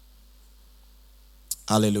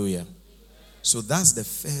 Hallelujah. So that's the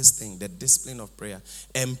first thing, the discipline of prayer.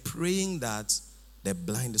 And praying that the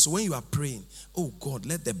blindness. So when you are praying, oh God,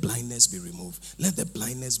 let the blindness be removed. Let the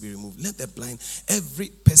blindness be removed. Every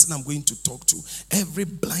person I'm going to talk to, every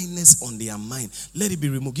blindness on their mind, let it be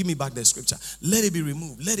removed. Give me back the scripture. Let it be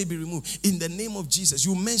removed. Let it be removed. In the name of Jesus.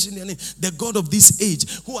 You mentioned your name. The God of this age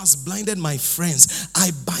who has blinded my friends,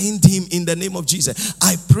 I bind him in the name of Jesus.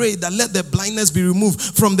 I pray that let the blindness be removed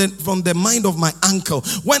from the mind of my uncle.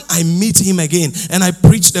 When I meet him again and I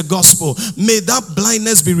preach the gospel, may that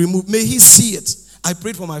blindness be removed. May he see it. I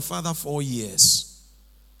prayed for my father 4 years.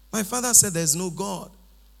 My father said there's no God.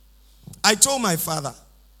 I told my father,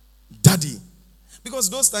 Daddy, because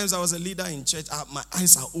those times I was a leader in church, my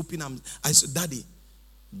eyes are open. I said, Daddy,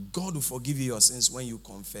 God will forgive you your sins when you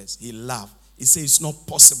confess. He laughed. He said, it's not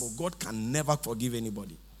possible. God can never forgive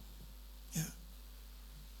anybody. Yeah.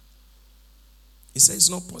 He said,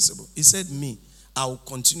 it's not possible. He said, I will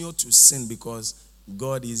continue to sin because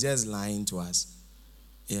God is just lying to us.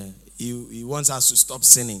 Yeah. He wants us to stop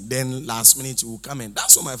sinning. Then last minute he will come and,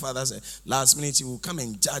 that's what my father said. Last minute he will come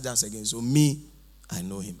and judge us again. So I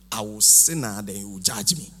know him. I will sin and then he will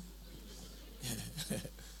judge me.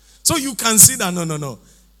 So you can see that, no.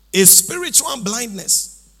 A spiritual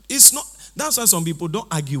blindness. It's not, that's why some people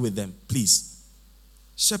don't argue with them. Please.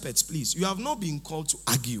 Shepherds, please. You have not been called to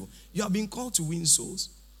argue. You have been called to win souls.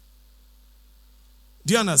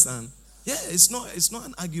 Do you understand? Yeah, it's not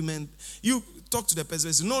an argument. You talk to the person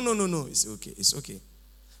and say, no. It's okay.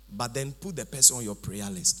 But then put the person on your prayer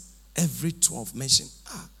list. Every 12 mention.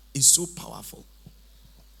 It's so powerful.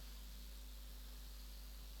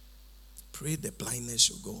 Pray the blindness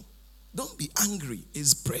should go. Don't be angry.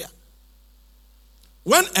 It's prayer.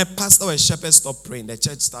 When a pastor or a shepherd stop praying, the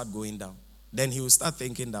church start going down. Then he will start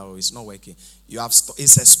thinking that it's not working.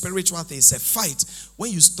 It's a spiritual thing. It's a fight.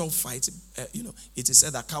 When you stop fighting, it is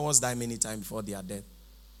said that cowards die many times before they are dead.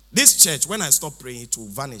 This church, when I stop praying, it will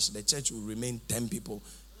vanish. The church will remain 10 people.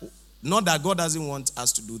 Not that God doesn't want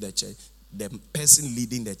us to do the church. The person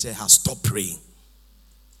leading the church has stopped praying.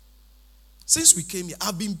 Since we came here,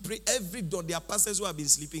 I've been praying every day. There are pastors who have been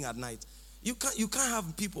sleeping at night. You can't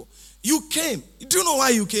have people. You came. Do you know why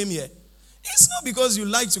you came here? It's not because you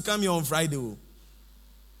like to come here on Friday.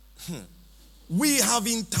 We have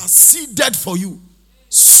interceded for you.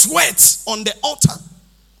 Sweat on the altar.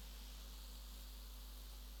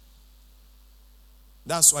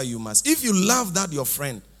 That's why you must. If you love that your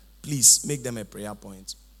friend, please make them a prayer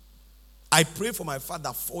point. I prayed for my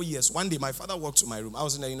father 4 years. One day my father walked to my room. I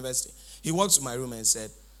was in the university. He walked to my room and said,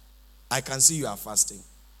 I can see you are fasting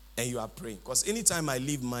and you are praying. Because anytime I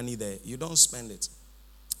leave money there, you don't spend it.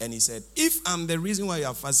 And he said, if I'm the reason why you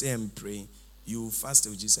are fasting and praying, you fast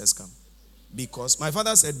till Jesus comes. Because, my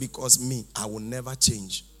father said, because I will never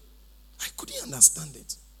change. I couldn't understand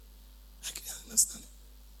it.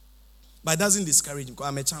 But it doesn't discourage me because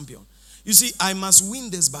I'm a champion. You see, I must win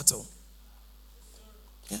this battle.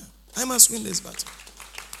 Yeah, I must win this battle.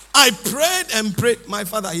 I prayed and prayed. My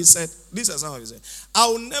father, he said, this is how he said, I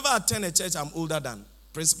will never attend a church I'm older than.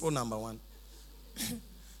 Principle number 1.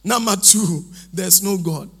 Number 2, there's no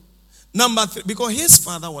God. Number 3, because his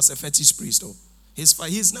father was a fetish priest.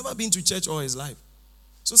 He's never been to church all his life.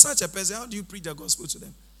 So such a person, how do you preach the gospel to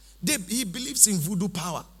them? He believes in voodoo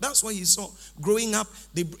power. That's what he saw. Growing up,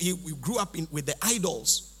 he grew up with the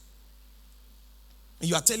idols. And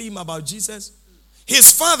you are telling him about Jesus?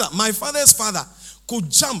 His father, my father's father,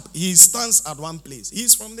 could jump. He stands at one place.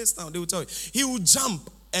 He's from this town. They will tell you. He will jump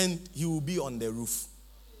and he will be on the roof.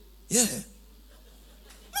 Yeah.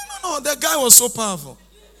 No. The guy was so powerful.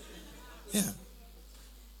 Yeah.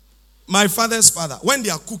 My father's father, when they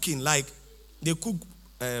are cooking, like they cook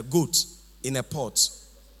goat in a pot,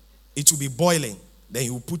 it will be boiling. Then he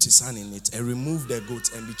will put his hand in it and remove the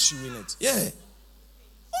goat and be chewing it. Yeah.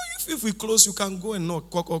 Oh, if we close, you can go and knock.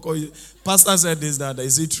 Pastor said this, that.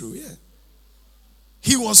 Is it true? Yeah.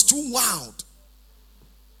 He was too wild.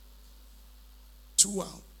 Too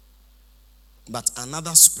wild. But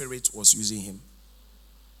another spirit was using him.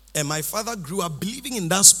 And my father grew up believing in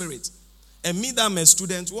that spirit. And me, that I'm a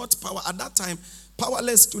student, what power? At that time,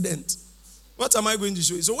 powerless student. What am I going to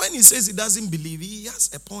show you? So when he says he doesn't believe, he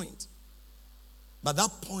has a point. But that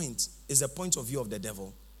point is a point of view of the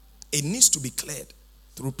devil. It needs to be cleared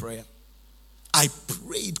through prayer. I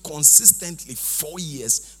prayed consistently 4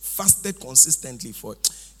 years, fasted consistently for.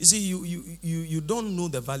 You see, you don't know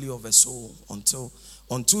the value of a soul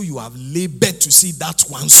until you have labored to see that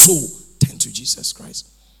one soul turn to Jesus Christ.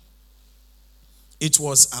 It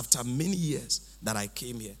was after many years that I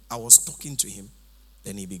came here. I was talking to him.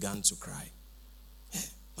 Then he began to cry. Yeah,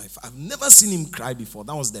 I've never seen him cry before.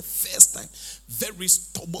 That was the first time. Very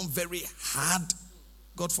stubborn, very hard.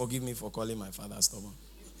 God forgive me for calling my father stubborn.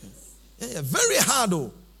 Yeah, very hard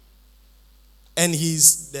though. And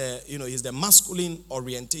he's the masculine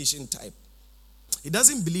orientation type. He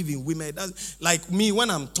doesn't believe in women. He doesn't, like me,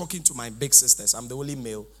 when I'm talking to my big sisters, I'm the only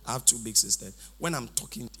male. I have 2 big sisters. When I'm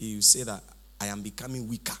talking, you say that I am becoming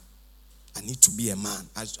weaker. I need to be a man.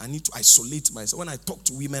 I need to isolate myself. When I talk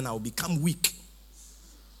to women, I will become weak.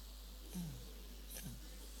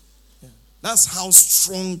 Yeah. That's how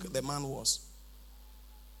strong the man was.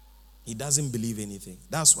 He doesn't believe anything.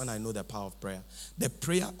 That's when I know the power of prayer. The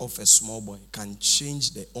prayer of a small boy can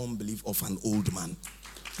change the unbelief of an old man.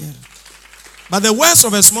 Yeah. But the words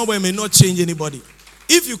of a small boy may not change anybody.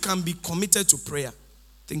 If you can be committed to prayer,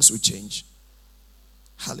 things will change.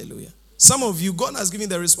 Hallelujah. Some of you, God has given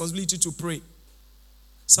the responsibility to pray.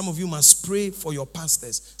 Some of you must pray for your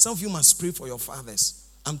pastors. Some of you must pray for your fathers.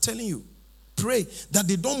 I'm telling you, pray that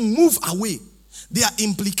they don't move away. There are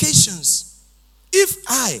implications. If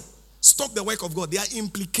I stop the work of God, there are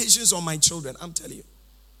implications on my children. I'm telling you.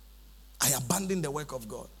 I abandon the work of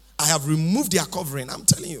God. I have removed their covering. I'm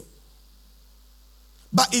telling you.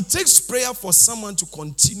 But it takes prayer for someone to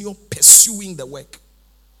continue pursuing the work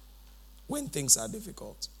when things are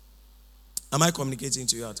difficult. Am I communicating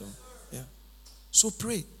to you at all? Yeah. So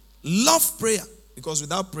pray. Love prayer. Because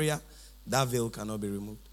without prayer, that veil cannot be removed.